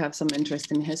know, if you have some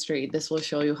interest in history, this will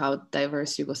show you how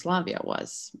diverse Yugoslavia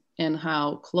was and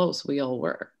how close we all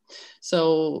were.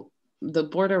 So the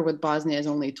border with Bosnia is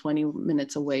only 20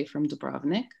 minutes away from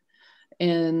Dubrovnik.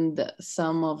 And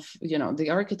some of, you know, the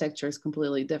architecture is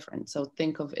completely different. So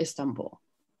think of Istanbul.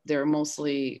 They're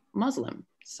mostly Muslim.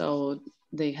 So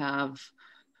they have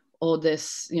all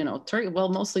this, you know,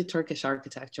 mostly Turkish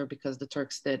architecture, because the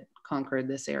Turks did conquer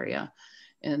this area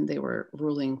and they were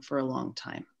ruling for a long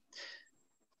time.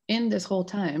 In this whole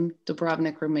time,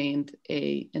 Dubrovnik remained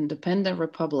an independent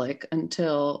republic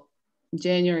until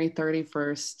January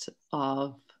 31st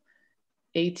of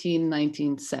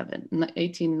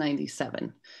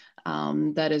 1897.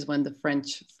 That is when the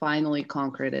French finally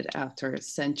conquered it after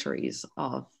centuries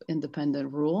of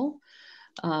independent rule.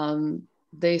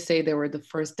 They say they were the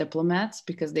first diplomats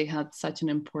because they had such an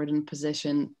important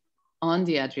position on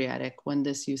the Adriatic when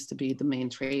this used to be the main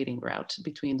trading route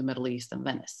between the Middle East and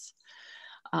Venice.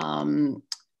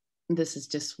 This is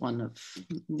just one of,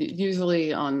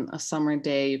 usually on a summer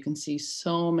day, you can see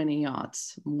so many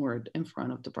yachts moored in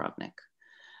front of Dubrovnik.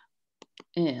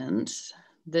 And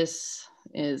this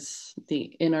is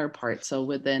the inner part, so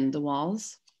within the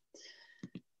walls.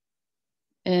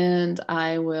 And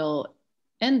I will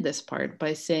end this part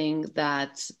by saying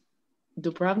that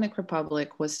Dubrovnik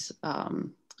Republic was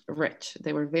rich.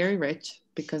 They were very rich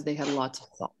because they had lots of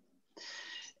salt.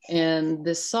 And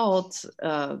this salt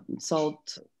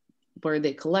where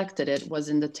they collected it was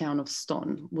in the town of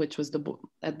Ston, which was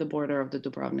at the border of the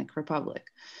Dubrovnik Republic.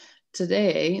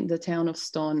 Today, the town of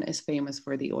Ston is famous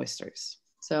for the oysters.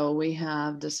 So we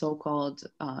have the so-called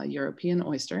European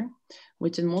oyster,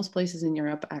 which in most places in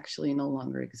Europe actually no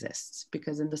longer exists,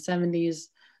 because in the 70s,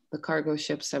 the cargo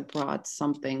ships have brought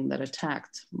something that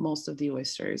attacked most of the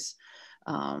oysters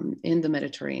in the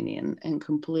Mediterranean and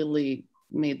completely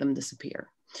made them disappear.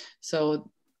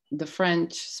 So the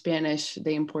French, Spanish,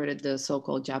 they imported the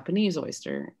so-called Japanese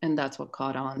oyster, and that's what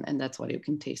caught on, and that's what you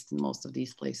can taste in most of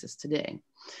these places today.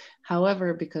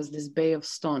 However, because this Bay of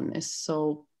Ston is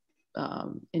so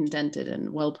indented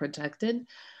and well protected,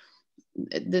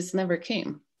 this never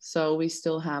came. So we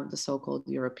still have the so-called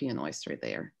European oyster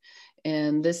there.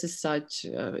 And this is such,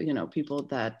 you know, people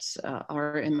that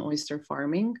are in oyster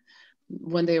farming,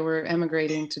 when they were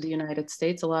emigrating to the United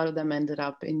States, a lot of them ended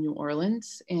up in New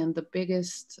Orleans. And the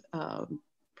biggest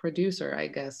producer, I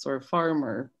guess, or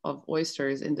farmer of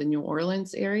oysters in the New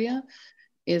Orleans area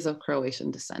is of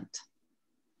Croatian descent,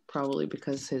 probably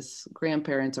because his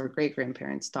grandparents or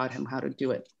great-grandparents taught him how to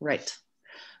do it right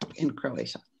in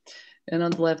Croatia. And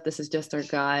on the left, this is just our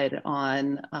guide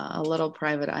on a little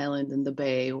private island in the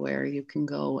bay where you can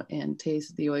go and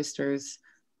taste the oysters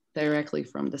directly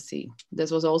from the sea.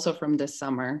 This was also from this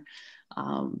summer.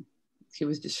 He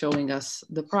was just showing us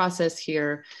the process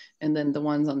here. And then the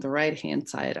ones on the right-hand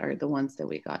side are the ones that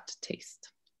we got to taste,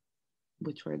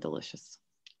 which were delicious.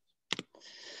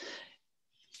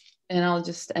 And I'll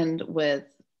just end with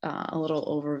a little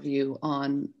overview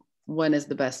on when is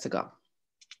the best to go.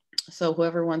 So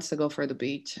whoever wants to go for the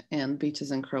beach, and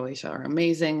beaches in Croatia are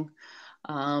amazing.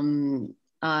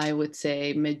 I would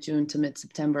say mid-June to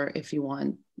mid-September if you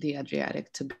want the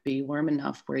Adriatic to be warm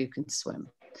enough where you can swim.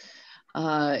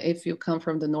 If you come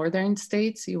from the northern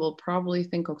states, you will probably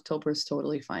think October is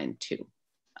totally fine too.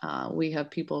 We have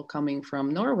people coming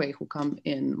from Norway who come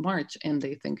in March and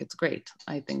they think it's great.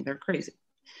 I think they're crazy.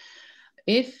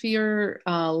 If you're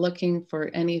looking for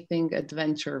anything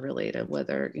adventure related,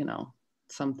 whether, you know,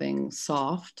 something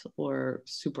soft or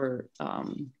super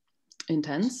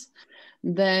intense,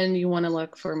 then you want to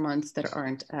look for months that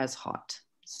aren't as hot.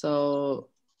 So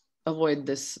avoid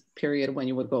this period when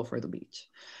you would go for the beach.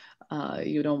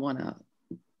 You don't want to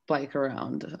bike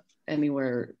around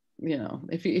anywhere. You know,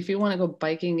 if you want to go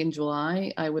biking in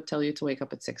July, I would tell you to wake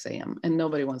up at 6 a.m. and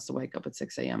nobody wants to wake up at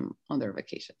 6 a.m. on their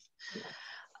vacation.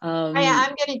 I'm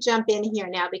going to jump in here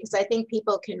now because I think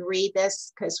people can read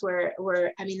this because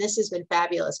I mean, this has been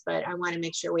fabulous, but I want to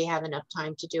make sure we have enough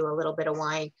time to do a little bit of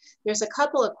wine. There's a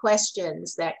couple of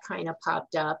questions that kind of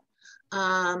popped up.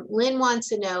 Lynn wants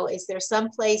to know, is there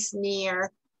some place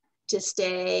near to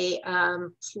stay,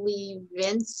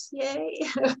 Plitvice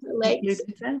Lakes.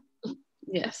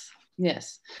 Yes,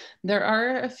 yes. There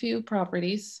are a few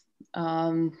properties.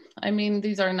 I mean,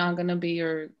 these are not going to be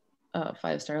your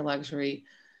 5-star luxury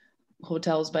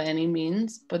hotels by any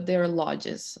means, but they're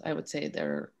lodges. I would say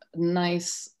they're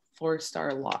nice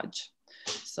 4-star lodge.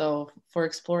 So for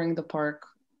exploring the park,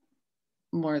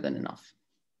 more than enough.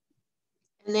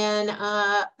 And then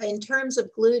in terms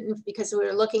of gluten, because we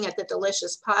were looking at the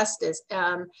delicious pastas,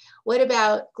 what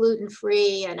about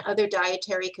gluten-free and other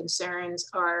dietary concerns?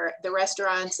 Are the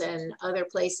restaurants and other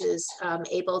places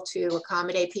able to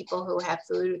accommodate people who have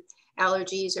food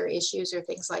allergies or issues or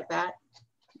things like that?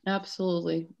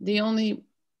 Absolutely. The only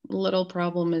little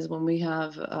problem is when we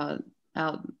have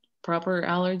proper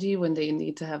allergy, when they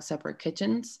need to have separate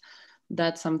kitchens.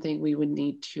 That's something we would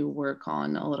need to work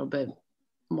on a little bit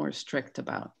more strict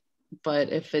about.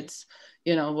 But if it's,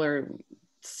 you know, where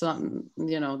some,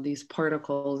 you know, these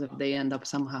particles, if they end up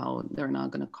somehow, they're not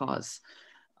going to cause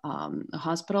a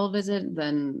hospital visit,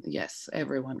 then yes,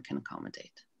 everyone can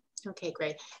accommodate. Okay,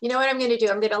 great. You know what I'm going to do?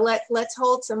 I'm going to let's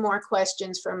hold some more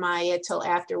questions for Maya till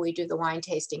after we do the wine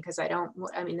tasting, because I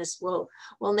mean, this will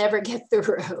never get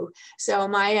through. So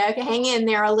Maya, hang in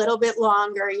there a little bit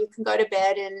longer. You can go to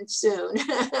bed and soon.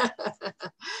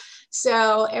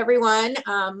 So everyone,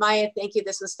 Maya, thank you.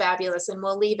 This was fabulous. And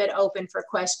we'll leave it open for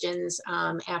questions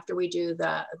after we do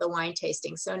the wine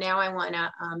tasting. So now I want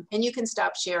to, and you can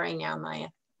stop sharing now, Maya.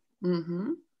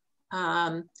 Mm-hmm.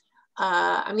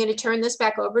 I'm going to turn this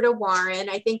back over to Warren.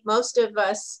 I think most of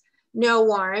us know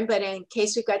Warren, but in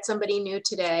case we've got somebody new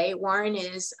today, Warren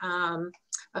is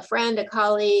a friend, a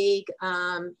colleague.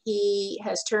 He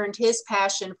has turned his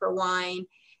passion for wine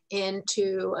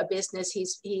into a business.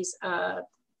 He's a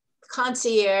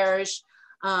concierge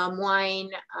wine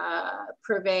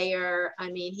purveyor. I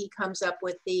mean, he comes up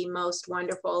with the most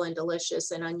wonderful and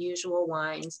delicious and unusual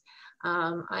wines.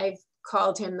 I've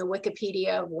called him the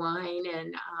Wikipedia of wine,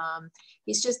 and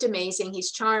he's just amazing.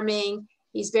 He's charming,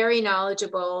 he's very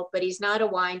knowledgeable, but he's not a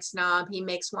wine snob. He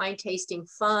makes wine tasting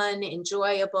fun,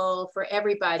 enjoyable for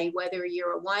everybody, whether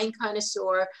you're a wine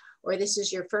connoisseur or this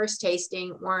is your first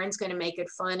tasting. Warren's going to make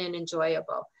it fun and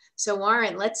enjoyable. So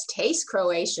Warren, let's taste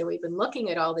Croatia. We've been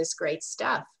looking at all this great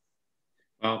stuff.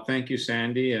 Well, thank you,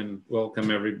 Sandy, and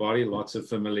welcome everybody. Lots of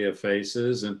familiar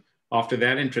faces. And after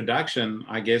that introduction,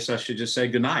 I guess I should just say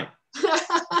goodnight.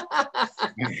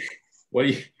 Where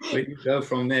do you go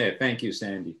from there? Thank you,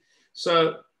 Sandy.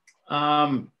 So,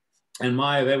 and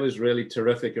Maya, that was really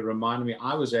terrific. It reminded me,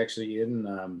 I was actually in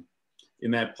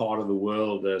that part of the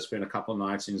world, spent a couple of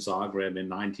nights in Zagreb in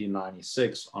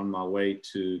 1996 on my way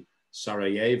to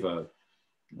Sarajevo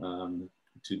to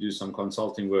do some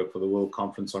consulting work for the World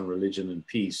Conference on Religion and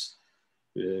Peace.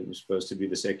 It was supposed to be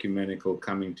this ecumenical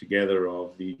coming together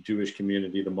of the Jewish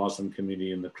community, the Muslim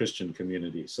community, and the Christian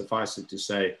community. Suffice it to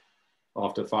say,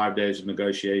 after 5 days of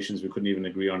negotiations, we couldn't even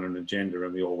agree on an agenda,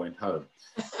 and we all went home.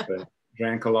 But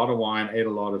drank a lot of wine, ate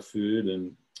a lot of food,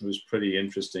 and it was pretty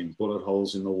interesting. Bullet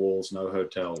holes in the walls, no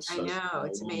hotels. So I know,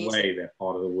 it's amazing. Way that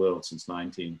part of the world since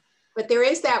 19. But there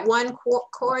is that one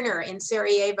corner in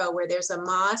Sarajevo where there's a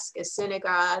mosque, a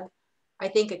synagogue, I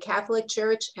think a Catholic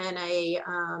church, and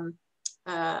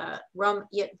the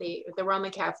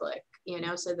Roman Catholic, you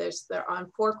know, so they're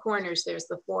on 4 corners, there's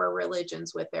the 4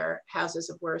 religions with their houses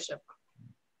of worship.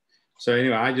 So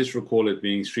anyway, I just recall it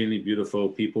being extremely beautiful.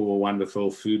 People were wonderful.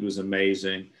 Food was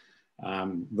amazing.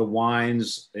 The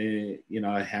wines, you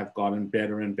know, have gotten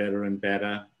better and better and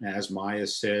better. As Maya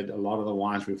said, a lot of the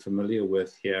wines we're familiar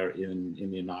with here in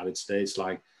the United States,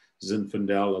 like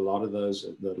Zinfandel, a lot of those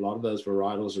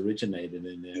varietals originated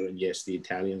in there. And yes, the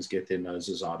Italians get their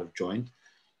noses out of joint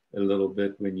a little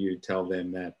bit when you tell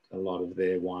them that a lot of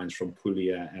their wines from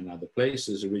Puglia and other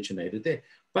places originated there.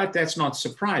 But that's not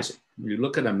surprising. You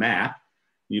look at a map,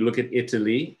 you look at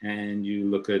Italy, and you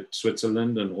look at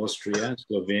Switzerland and Austria,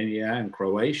 Slovenia and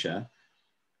Croatia.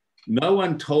 No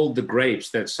one told the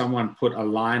grapes that someone put a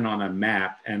line on a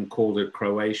map and called it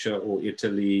Croatia or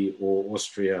Italy or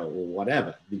Austria or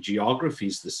whatever. The geography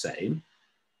is the same.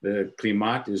 The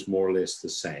climate is more or less the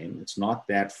same. It's not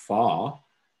that far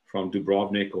from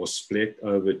Dubrovnik or Split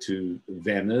over to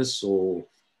Venice or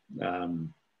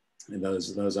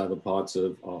those other parts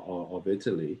of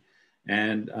Italy.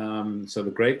 And so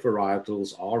the grape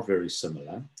varietals are very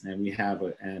similar, and we have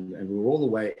and we're all the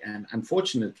way. And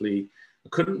unfortunately, I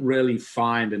couldn't really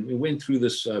find, and we went through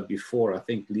this before. I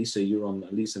think Lisa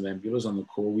Van Buren's on the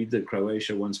call. We did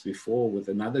Croatia once before with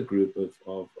another group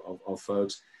of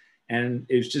folks, and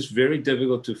it was just very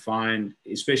difficult to find,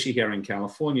 especially here in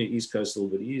California, East Coast a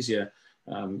little bit easier,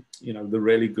 you know, the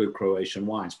really good Croatian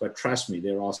wines. But trust me,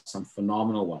 there are some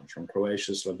phenomenal ones from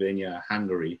Croatia, Slovenia,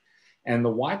 Hungary. And the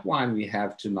white wine we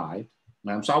have tonight,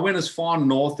 so I went as far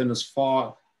north and as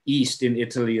far east in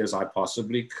Italy as I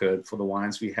possibly could for the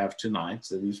wines we have tonight.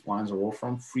 So these wines are all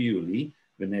from Friuli,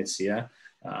 Venezia,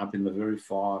 up in the very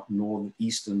far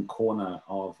northeastern corner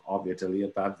of Italy,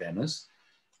 above Venice.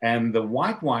 And the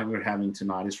white wine we're having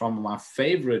tonight is from my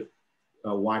favorite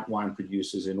white wine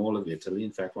producers in all of Italy.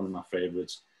 In fact, one of my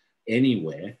favorites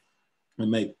anywhere. They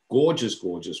make gorgeous,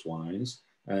 gorgeous wines.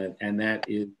 And that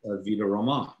is Vita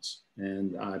Romance.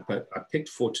 And I picked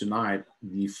for tonight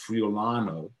the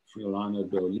Friulano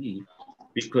d'Oli,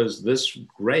 because this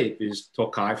grape is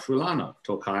Tokai Friulano.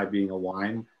 Tokai being a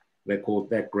wine, they call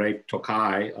that grape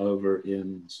Tokai over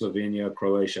in Slovenia,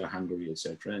 Croatia, Hungary,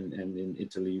 etc. And in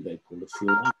Italy, they call it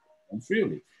Friulano and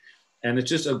Friuli. And it's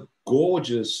just a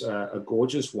gorgeous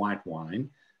white wine.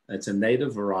 It's a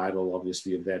native varietal,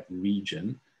 obviously, of that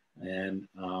region. And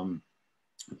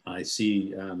I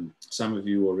see some of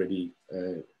you already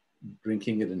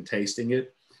drinking it and tasting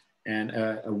it. And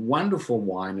a wonderful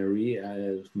winery,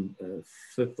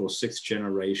 fifth or sixth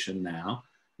generation now.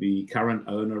 The current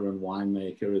owner and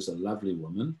winemaker is a lovely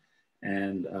woman.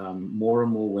 And more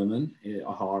and more women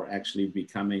are actually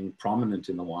becoming prominent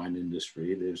in the wine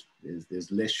industry.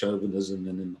 There's less chauvinism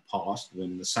than in the past,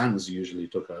 when the sons usually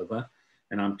took over.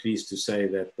 And I'm pleased to say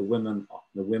that the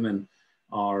women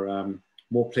are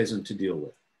more pleasant to deal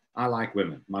with. I like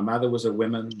women. My mother was a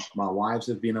woman. My wives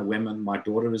have been a woman. My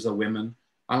daughter is a woman.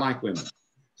 I like women.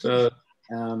 So,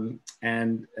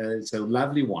 it's a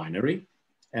lovely winery.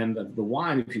 And the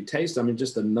wine, if you taste, I mean,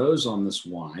 just the nose on this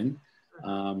wine,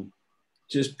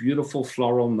 just beautiful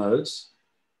floral notes.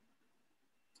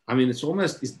 I mean, it's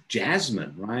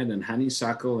jasmine, right? And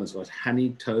honeysuckle, it's got honey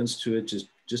tones to it,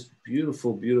 just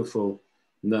beautiful, beautiful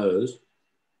nose.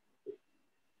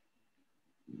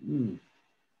 And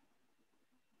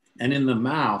in the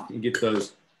mouth, you get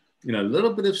those, you know, a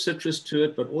little bit of citrus to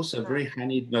it, but also very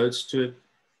honeyed notes to it,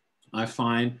 I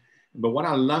find. But what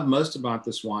I love most about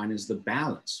this wine is the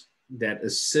balance, that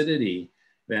acidity,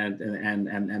 and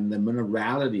the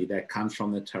minerality that comes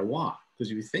from the terroir.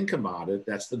 Because if you think about it,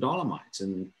 that's the Dolomites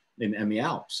and the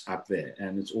Alps up there,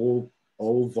 and it's all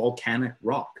volcanic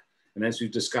rock. And as we've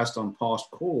discussed on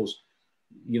past calls,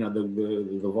 you know,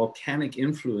 the volcanic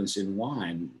influence in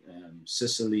wine,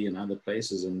 Sicily and other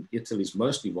places, and Italy's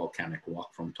mostly volcanic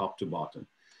rock from top to bottom,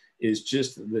 is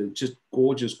just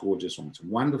gorgeous, gorgeous wines,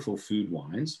 wonderful food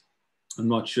wines. I'm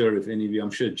not sure if any of you,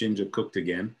 I'm sure Ginger cooked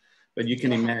again, but you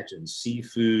can imagine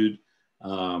seafood,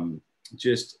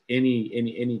 just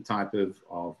any type of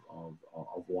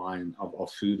wine,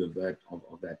 of food of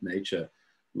that nature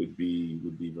would be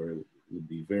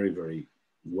very, very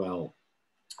well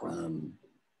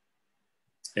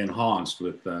enhanced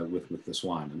with this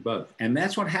wine and both. And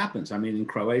that's what happens. I mean, in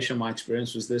Croatia, my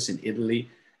experience was this. In Italy,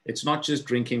 it's not just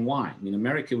drinking wine. In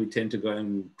America, we tend to go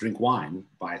and drink wine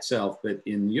by itself, but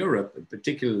in Europe,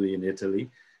 particularly in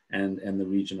Italy and the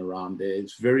region around there,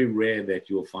 it's very rare that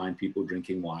you'll find people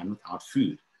drinking wine without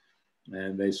food.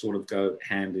 And they sort of go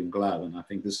hand in glove. And I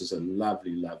think this is a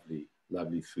lovely, lovely,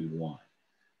 lovely food wine.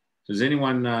 Does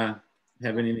anyone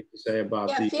have anything to say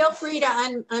about feel free to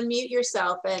unmute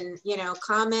yourself and, you know,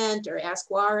 comment or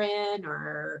ask Warren,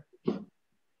 or do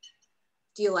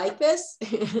you like this?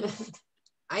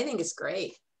 I think it's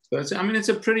great. So I mean, it's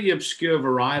a pretty obscure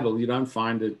varietal. You don't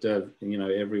find it, you know,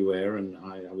 everywhere. And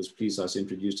I was pleased I was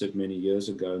introduced it many years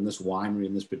ago. And this winery,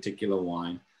 and this particular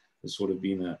wine, has sort of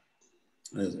been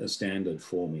a standard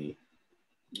for me.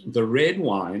 The red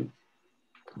wine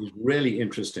is really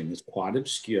interesting. It's quite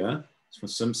obscure. It's from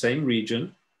some same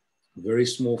region, a very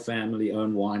small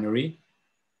family-owned winery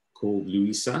called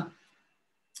Luisa.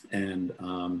 And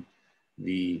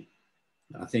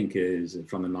I think is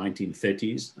from the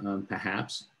 1930s,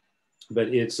 perhaps. But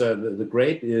it's the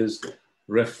grape is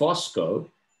Refosco,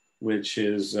 which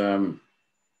is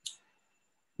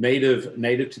native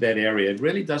to that area. It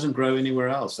really doesn't grow anywhere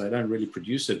else. They don't really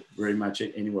produce it very much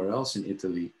anywhere else in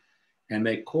Italy. And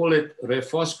they call it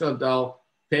Refosco dal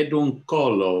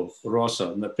Peduncolo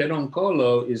Rosso. And the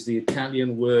peduncolo is the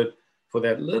Italian word for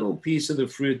that little piece of the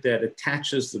fruit that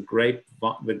attaches the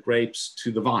grapes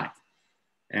to the vine.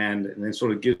 And then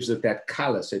sort of gives it that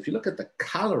color. So if you look at the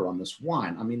color on this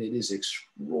wine, I mean, it is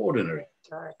extraordinary.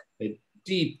 Dark. A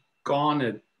deep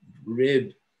garnet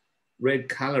red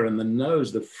color, and the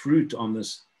nose, the fruit on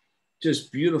this,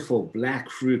 just beautiful black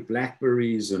fruit,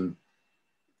 blackberries, and,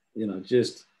 you know,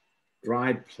 just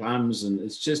dried plums. And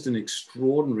it's just an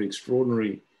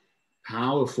extraordinary,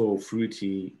 powerful,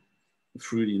 fruity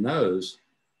nose.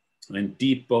 and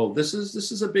deep, bold. This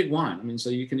is a big wine. I mean, so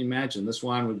you can imagine this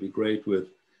wine would be great with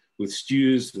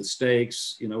stews, with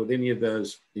steaks, you know, with any of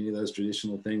those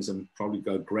traditional things, and probably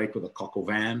go great with a coq au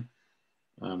vin,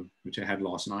 which I had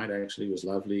last night. Actually, it was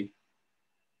lovely.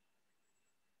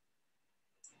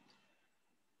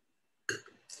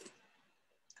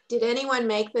 Did anyone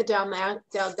make the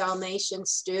Dalmatian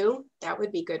stew? That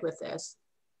would be good with this.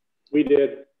 We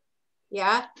did.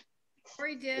 Yeah?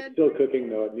 We did. Still cooking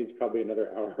though. It needs probably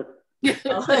another hour.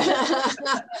 All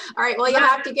right. Well, you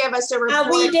have to give us a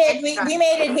report. We did. We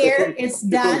made it here. It's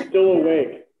done. Still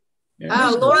awake. Yeah.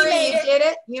 Oh, Lori, you did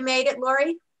it? You made it,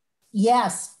 Lori?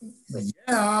 Yes.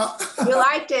 Yeah. You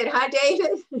liked it, huh,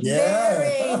 David? Yeah.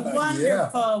 Very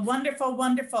wonderful, wonderful,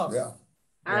 wonderful. Yeah.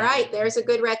 All right. There's a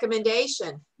good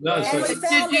recommendation. No, And so we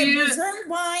found a dessert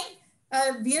wine,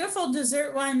 a beautiful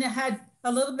dessert wine that had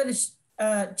a little bit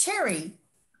of cherry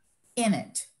in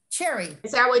it. Cherry.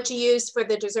 Is that what you used for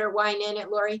the dessert wine in it,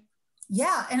 Lori?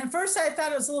 Yeah. And at first I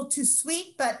thought it was a little too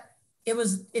sweet, but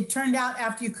it turned out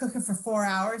after you cook it for 4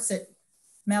 hours, it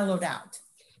mellowed out.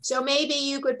 So maybe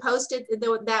you could post it,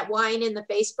 that wine in the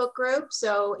Facebook group.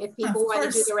 So if people want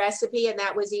to do the recipe and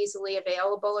that was easily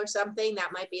available or something,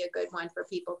 that might be a good one for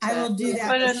people to. I will do that.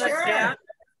 Put it in for the sure. chat.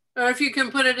 Or if you can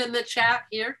put it in the chat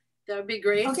here, that would be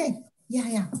great. Okay.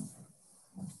 Yeah.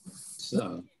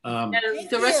 So, And Thank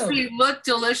the you. recipe looked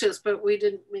delicious, but we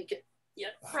didn't make it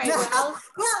yet. Right. Well,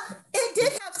 Well, it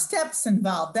did have steps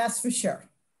involved, that's for sure.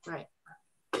 right.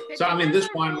 so I mean, this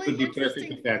wine Really would be perfect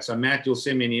interesting. with that. So Matt, you'll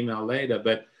send me an email later,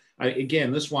 but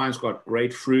again, this wine's got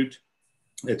great fruit.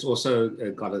 It's also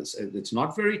it's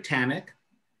not very tannic.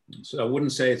 So I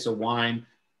wouldn't say it's a wine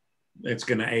that's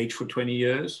going to age for 20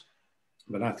 years,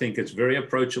 but I think it's very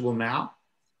approachable now,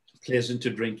 pleasant to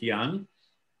drink young,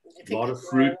 a lot of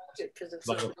fruit, a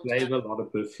lot of flavor, a lot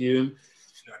of perfume,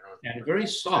 and very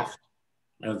soft,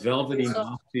 a velvety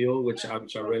mouthfeel, which I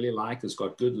really like. It's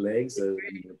got good legs, the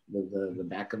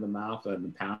back of the mouth and the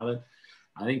palate.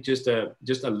 I think just a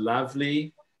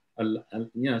lovely,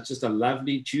 it's just a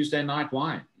lovely Tuesday night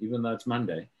wine, even though it's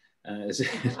Monday. Well,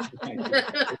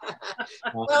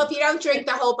 if you don't drink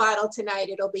the whole bottle tonight,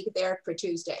 it'll be there for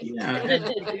Tuesday. Yeah,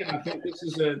 I think this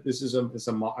is a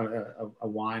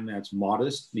wine that's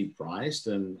modestly priced,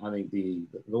 and I think the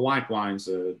white wines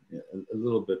are a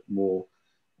little bit more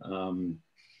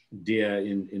dear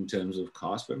in terms of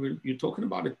cost. But you're talking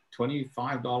about a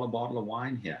 $25 bottle of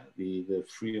wine here. The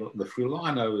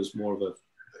Friulano is more of a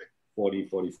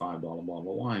 $40-45 bottle of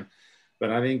wine. But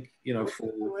I think,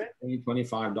 for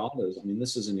 $20-25, I mean,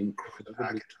 this is an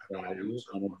incredible value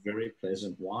and a very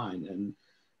pleasant wine. And,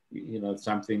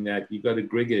 something that you go to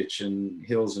Grigich and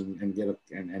Hills and get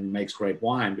and makes great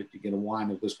wine, but you get a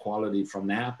wine of this quality from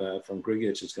Napa, from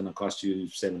Grigich, it's going to cost you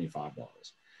 $75.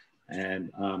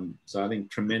 And so I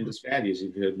think tremendous value, as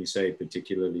you've heard me say,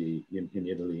 particularly in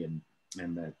Italy and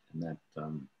that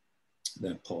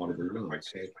part of the world.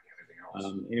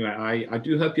 So, anyway, I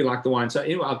do hope you like the wine. So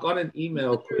anyway, I've got an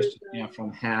email question now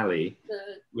from Hallie,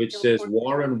 which says,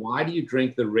 Warren, why do you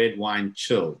drink the red wine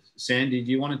chilled? Sandy,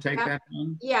 do you want to take that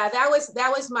one? Yeah, that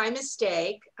was my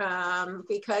mistake,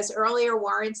 because earlier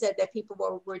Warren said that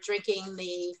people were drinking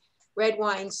the red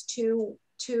wines too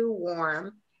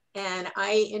warm, and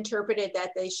I interpreted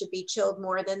that they should be chilled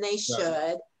more than they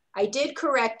should. I did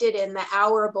correct it in the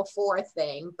hour before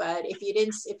thing, but if you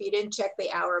didn't check the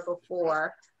hour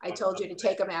before, I told you to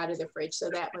take them out of the fridge, so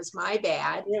that was my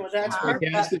bad. Yeah, well, that's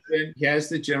Here's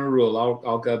the general rule.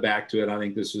 I'll go back to it. I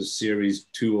think this was series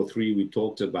 2 or 3. We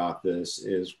talked about this.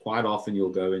 Is quite often you'll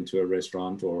go into a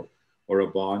restaurant or a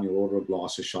bar and you'll order a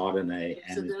glass of Chardonnay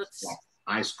and it's like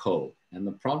ice cold. And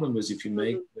the problem is if you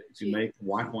make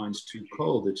white wines too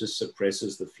cold, it just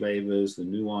suppresses the flavors, the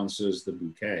nuances, the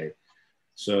bouquet.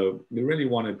 So we really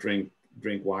want to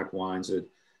drink white wines that,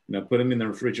 put them in the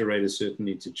refrigerator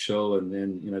certainly to chill, and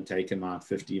then, take them out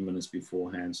 15 minutes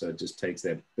beforehand. So it just takes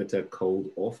that bitter cold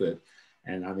off it.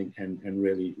 And I think, and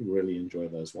really, really enjoy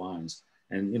those wines.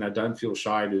 And, don't feel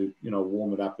shy to,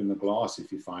 warm it up in the glass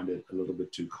if you find it a little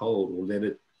bit too cold, or let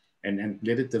it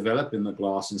develop in the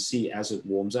glass and see as it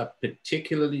warms up,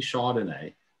 particularly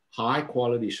Chardonnay, high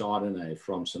quality Chardonnay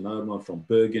from Sonoma, from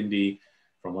Burgundy,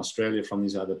 from Australia, from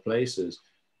these other places.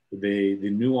 The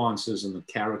nuances and the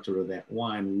character of that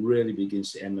wine really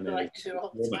begins to emanate.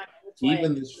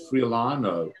 Even this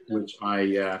Friulano, which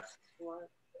I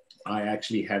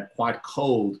actually had quite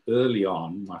cold early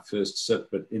on, my first sip,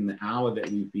 but in the hour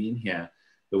that we've been here,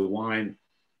 the wine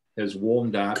has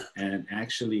warmed up and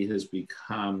actually has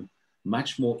become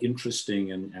much more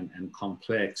interesting and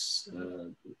complex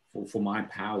for my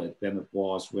palate than it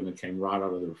was when it came right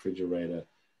out of the refrigerator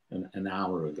an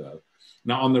hour ago.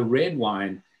 Now on the red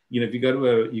wine, you know, if you go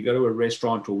to a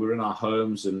restaurant, or we're in our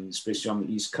homes, and especially on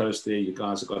the East Coast there, you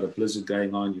guys have got a blizzard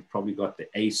going on. You've probably got the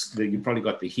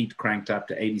heat cranked up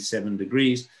to 87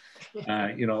 degrees,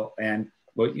 you know, and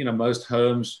well, you know, most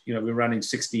homes, you know, we're running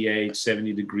 68,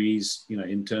 70 degrees, you know,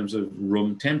 in terms of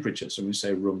room temperature. So we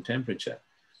say room temperature.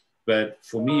 But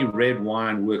for me, red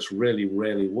wine works really,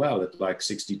 really well at like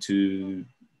 62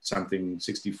 something,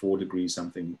 64 degrees,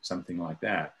 something like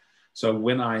that. So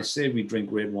when I say we drink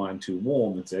red wine too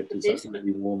warm, it's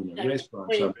really warm in a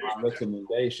restaurant. So my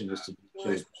recommendation is to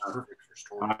be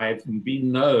I've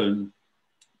been known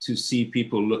to see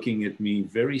people looking at me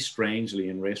very strangely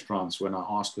in restaurants when I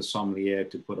ask the sommelier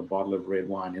to put a bottle of red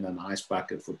wine in an ice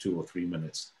bucket for 2 or 3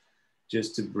 minutes,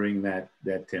 just to bring that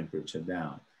temperature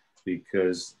down,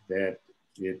 because it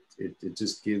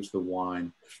just gives the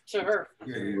wine a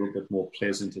little bit more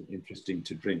pleasant and interesting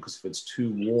to drink. Because if it's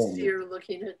too warm,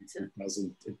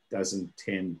 it doesn't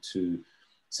tend to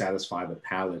satisfy the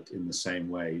palate in the same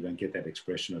way. You don't get that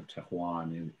expression of terroir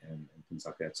and things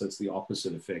like that. So it's the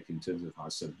opposite effect in terms of how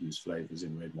subdues flavors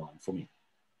in red wine for me.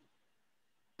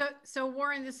 So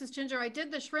Warren, this is Ginger. I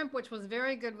did the shrimp, which was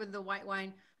very good with the white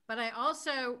wine, but I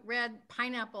also read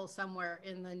pineapple somewhere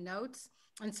in the notes.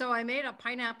 And so I made a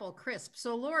pineapple crisp.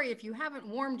 So Lori, if you haven't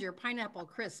warmed your pineapple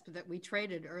crisp that we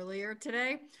traded earlier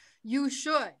today, you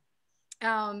should.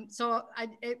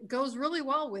 It goes really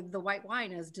well with the white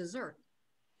wine as dessert.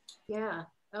 Yeah.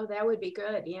 Oh, that would be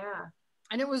good. Yeah.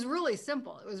 And it was really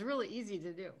simple. It was really easy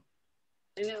to do.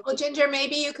 Well, Ginger,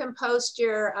 maybe you can post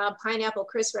your pineapple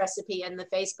crisp recipe in the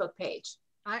Facebook page.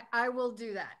 I will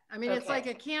do that. I mean, It's like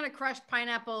a can of crushed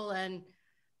pineapple and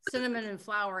cinnamon and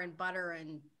flour and butter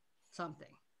and something.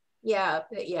 Yeah,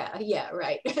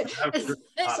 right.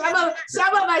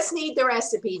 some of us need the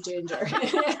recipe, Ginger.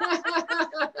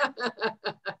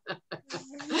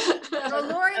 So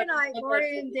Lori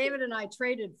and David and I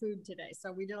traded food today,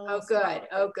 so we did a little.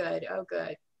 Oh, good.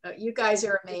 You guys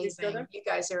are amazing. You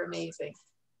guys are amazing.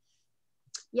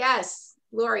 Yes,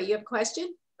 Lori, you have a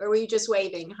question, or were you just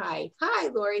waving? Hi,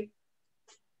 Lori.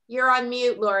 You're on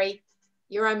mute, Lori.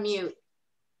 You're on mute.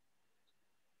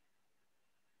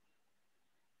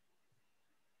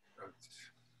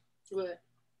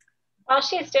 While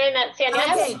she's doing that, Sandy, I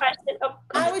have a question. Oh,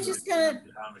 I was just gonna.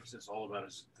 Economics is all about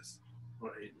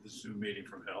the Zoom meeting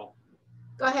from hell.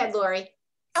 Go ahead, Lori.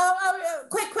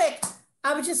 Quick.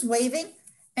 I was just waving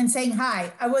and saying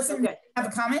hi. I wasn't have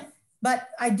a comment, but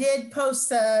I did post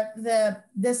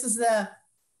this is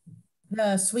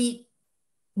the sweet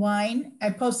wine.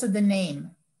 I posted the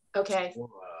name. Okay.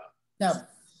 So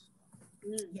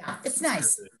yeah, it's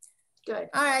nice. Good.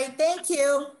 All right, thank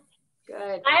you.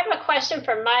 Good. I have a question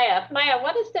for Maya. Maya,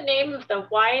 what is the name of the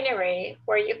winery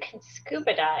where you can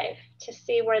scuba dive to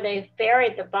see where they've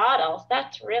buried the bottles?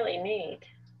 That's really neat.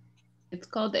 It's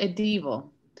called Edivo.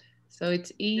 So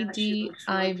it's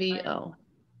Edivo.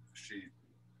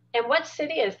 And what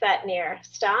city is that near?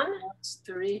 Stan?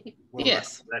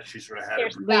 Yes. That she's sort of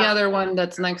had The other one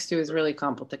that's next to is really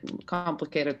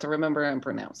complicated to remember and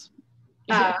pronounce.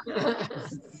 But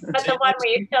the one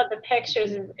where you showed the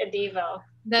pictures is Edivo.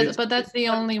 But that's the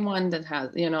only one that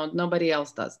has, nobody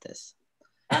else does this.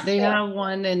 They have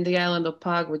one in the island of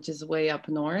Pag, which is way up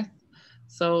north.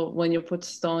 So when you put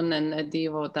Stone and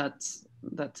Edivo, that's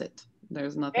it.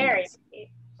 There's nothing else.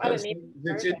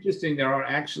 It's interesting. There are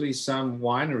actually some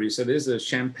wineries. So there's a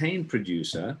champagne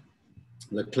producer,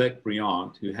 Leclerc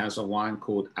Briand, who has a wine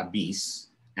called Abyss.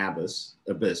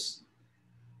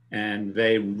 And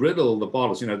they riddle the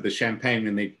bottles, the champagne,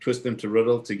 and they twist them to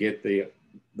riddle to get the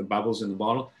bubbles in the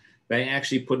bottle. They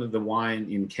actually put the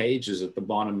wine in cages at the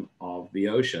bottom of the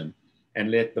ocean and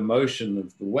let the motion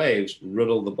of the waves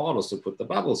riddle the bottles to put the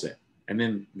bubbles in. And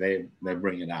then they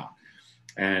bring it out.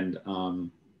 And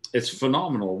it's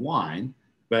phenomenal wine,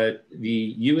 but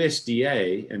the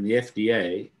USDA and the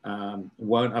FDA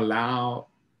won't allow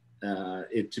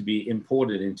it to be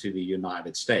imported into the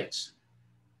United States.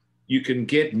 You can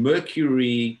get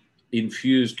mercury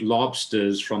infused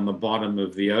lobsters from the bottom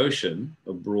of the ocean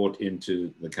brought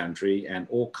into the country, and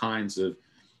all kinds of,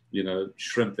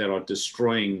 shrimp that are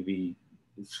destroying the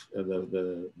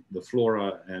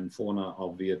flora and fauna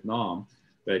of Vietnam,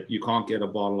 but you can't get a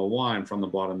bottle of wine from the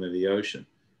bottom of the ocean.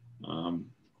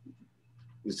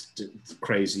 It's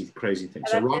crazy thing.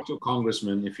 So write your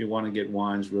congressman if you want to get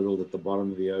wines riddled at the bottom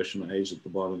of the ocean or aged at the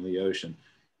bottom of the ocean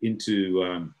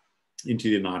into the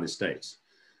United States.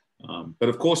 But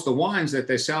of course, the wines that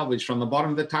they salvage from the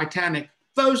bottom of the Titanic,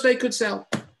 those they could sell.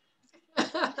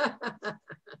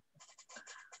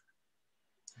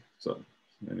 So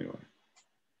anyway.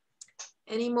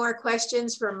 Any more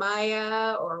questions for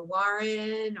Maya or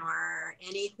Warren or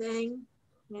anything?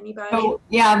 Anybody? Oh,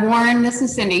 yeah, Warren, this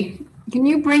is Cindy. Can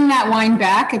you bring that wine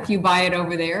back if you buy it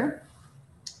over there?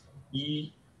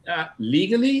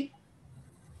 Legally?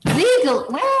 Legal?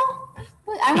 Well,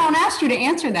 I won't ask you to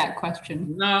answer that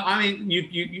question. No, I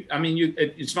mean,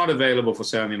 it's not available for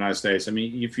sale in the United States. I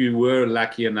mean, if you were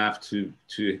lucky enough to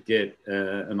get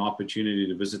an opportunity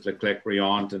to visit Leclerc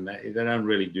Briand, and they don't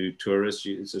really do tourists,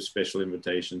 it's a special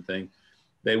invitation thing.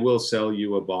 They will sell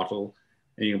you a bottle,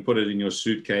 and you can put it in your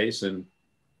suitcase and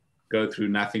go through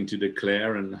nothing to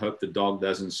declare and hope the dog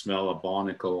doesn't smell a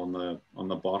barnacle on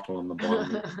the bottle on the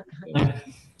bottom.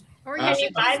 Or you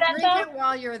should just drink it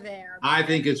while you're there. I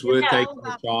think it's worth taking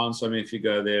a chance. I mean, if you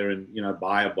go there and, you know,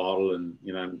 buy a bottle and,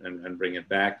 you know, and bring it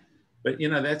back. But, you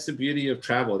know, that's the beauty of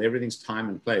travel. Everything's time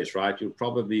and place, right?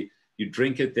 You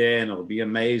drink it there and it'll be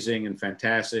amazing and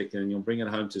fantastic. And you'll bring it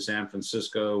home to San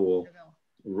Francisco or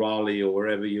Raleigh or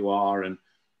wherever you are. And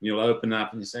you'll open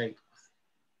up and you say,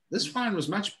 this wine was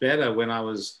much better when I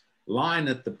was lying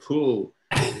at the pool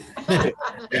than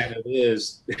it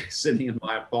is sitting in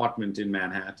my apartment in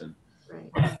Manhattan.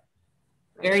 Right.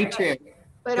 Very true.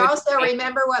 But also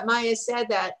remember what Maya said,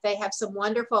 that they have some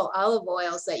wonderful olive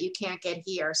oils that you can't get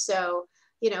here. So,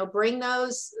 you know, bring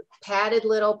those padded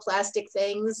little plastic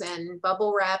things and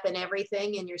bubble wrap and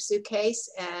everything in your suitcase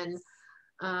and,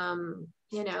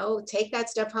 you know, take that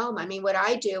stuff home. I mean, what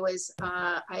I do is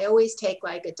I always take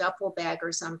like a duffel bag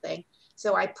or something.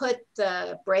 So I put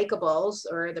the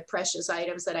breakables or the precious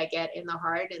items that I get in the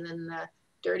heart, and then the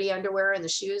dirty underwear and the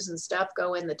shoes and stuff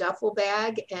go in the duffel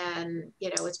bag, and, you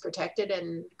know, it's protected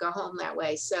and go home that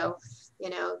way. So, you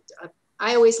know,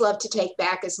 I always love to take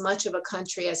back as much of a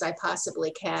country as I possibly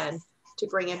can to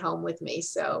bring it home with me.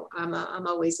 So I'm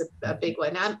always a big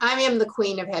one. I am the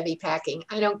queen of heavy packing.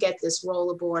 I don't get this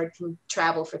roll aboard and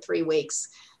travel for 3 weeks.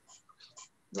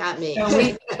 Not me.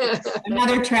 So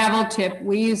another travel tip,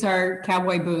 we use our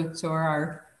cowboy boots or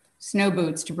our snow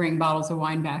boots to bring bottles of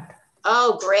wine back.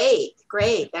 Oh, great.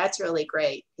 Great. That's really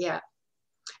great. Yeah.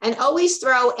 And always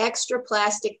throw extra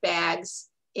plastic bags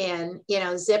in, you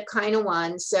know, zip kind of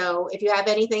one. So if you have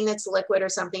anything that's liquid or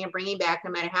something you're bringing back,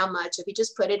 no matter how much, if you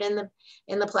just put it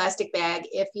in the plastic bag,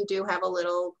 if you do have a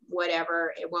little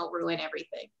whatever, it won't ruin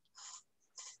everything.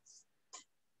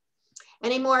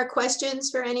 Any more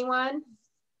questions for anyone?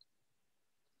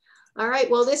 All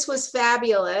right, well, this was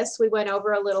fabulous. We went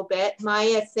over a little bit.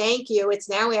 Maya, thank you. It's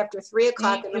now after 3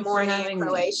 o'clock in the morning in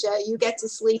Croatia. You get to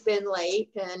sleep in late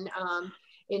and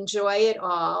enjoy it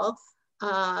all.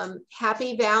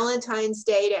 Happy Valentine's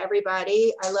Day to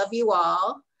everybody. I love you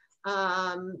all.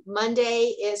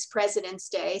 Monday is President's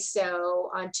Day. So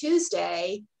on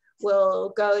Tuesday,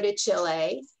 we'll go to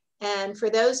Chile. And for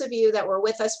those of you that were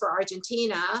with us for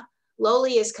Argentina,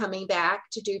 Loli is coming back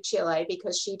to do Chile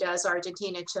because she does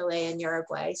Argentina, Chile, and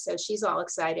Uruguay. So she's all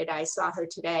excited. I saw her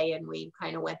today and we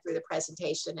kind of went through the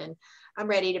presentation, and I'm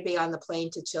ready to be on the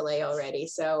plane to Chile already.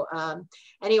 So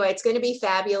anyway, it's going to be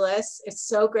fabulous. It's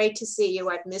so great to see you.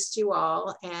 I've missed you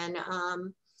all. And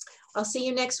I'll see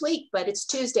you next week, but it's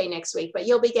Tuesday next week, but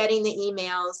you'll be getting the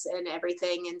emails and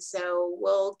everything. And so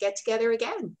we'll get together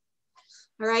again.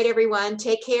 All right, everyone,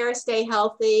 take care, stay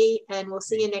healthy, and we'll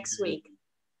see you next week.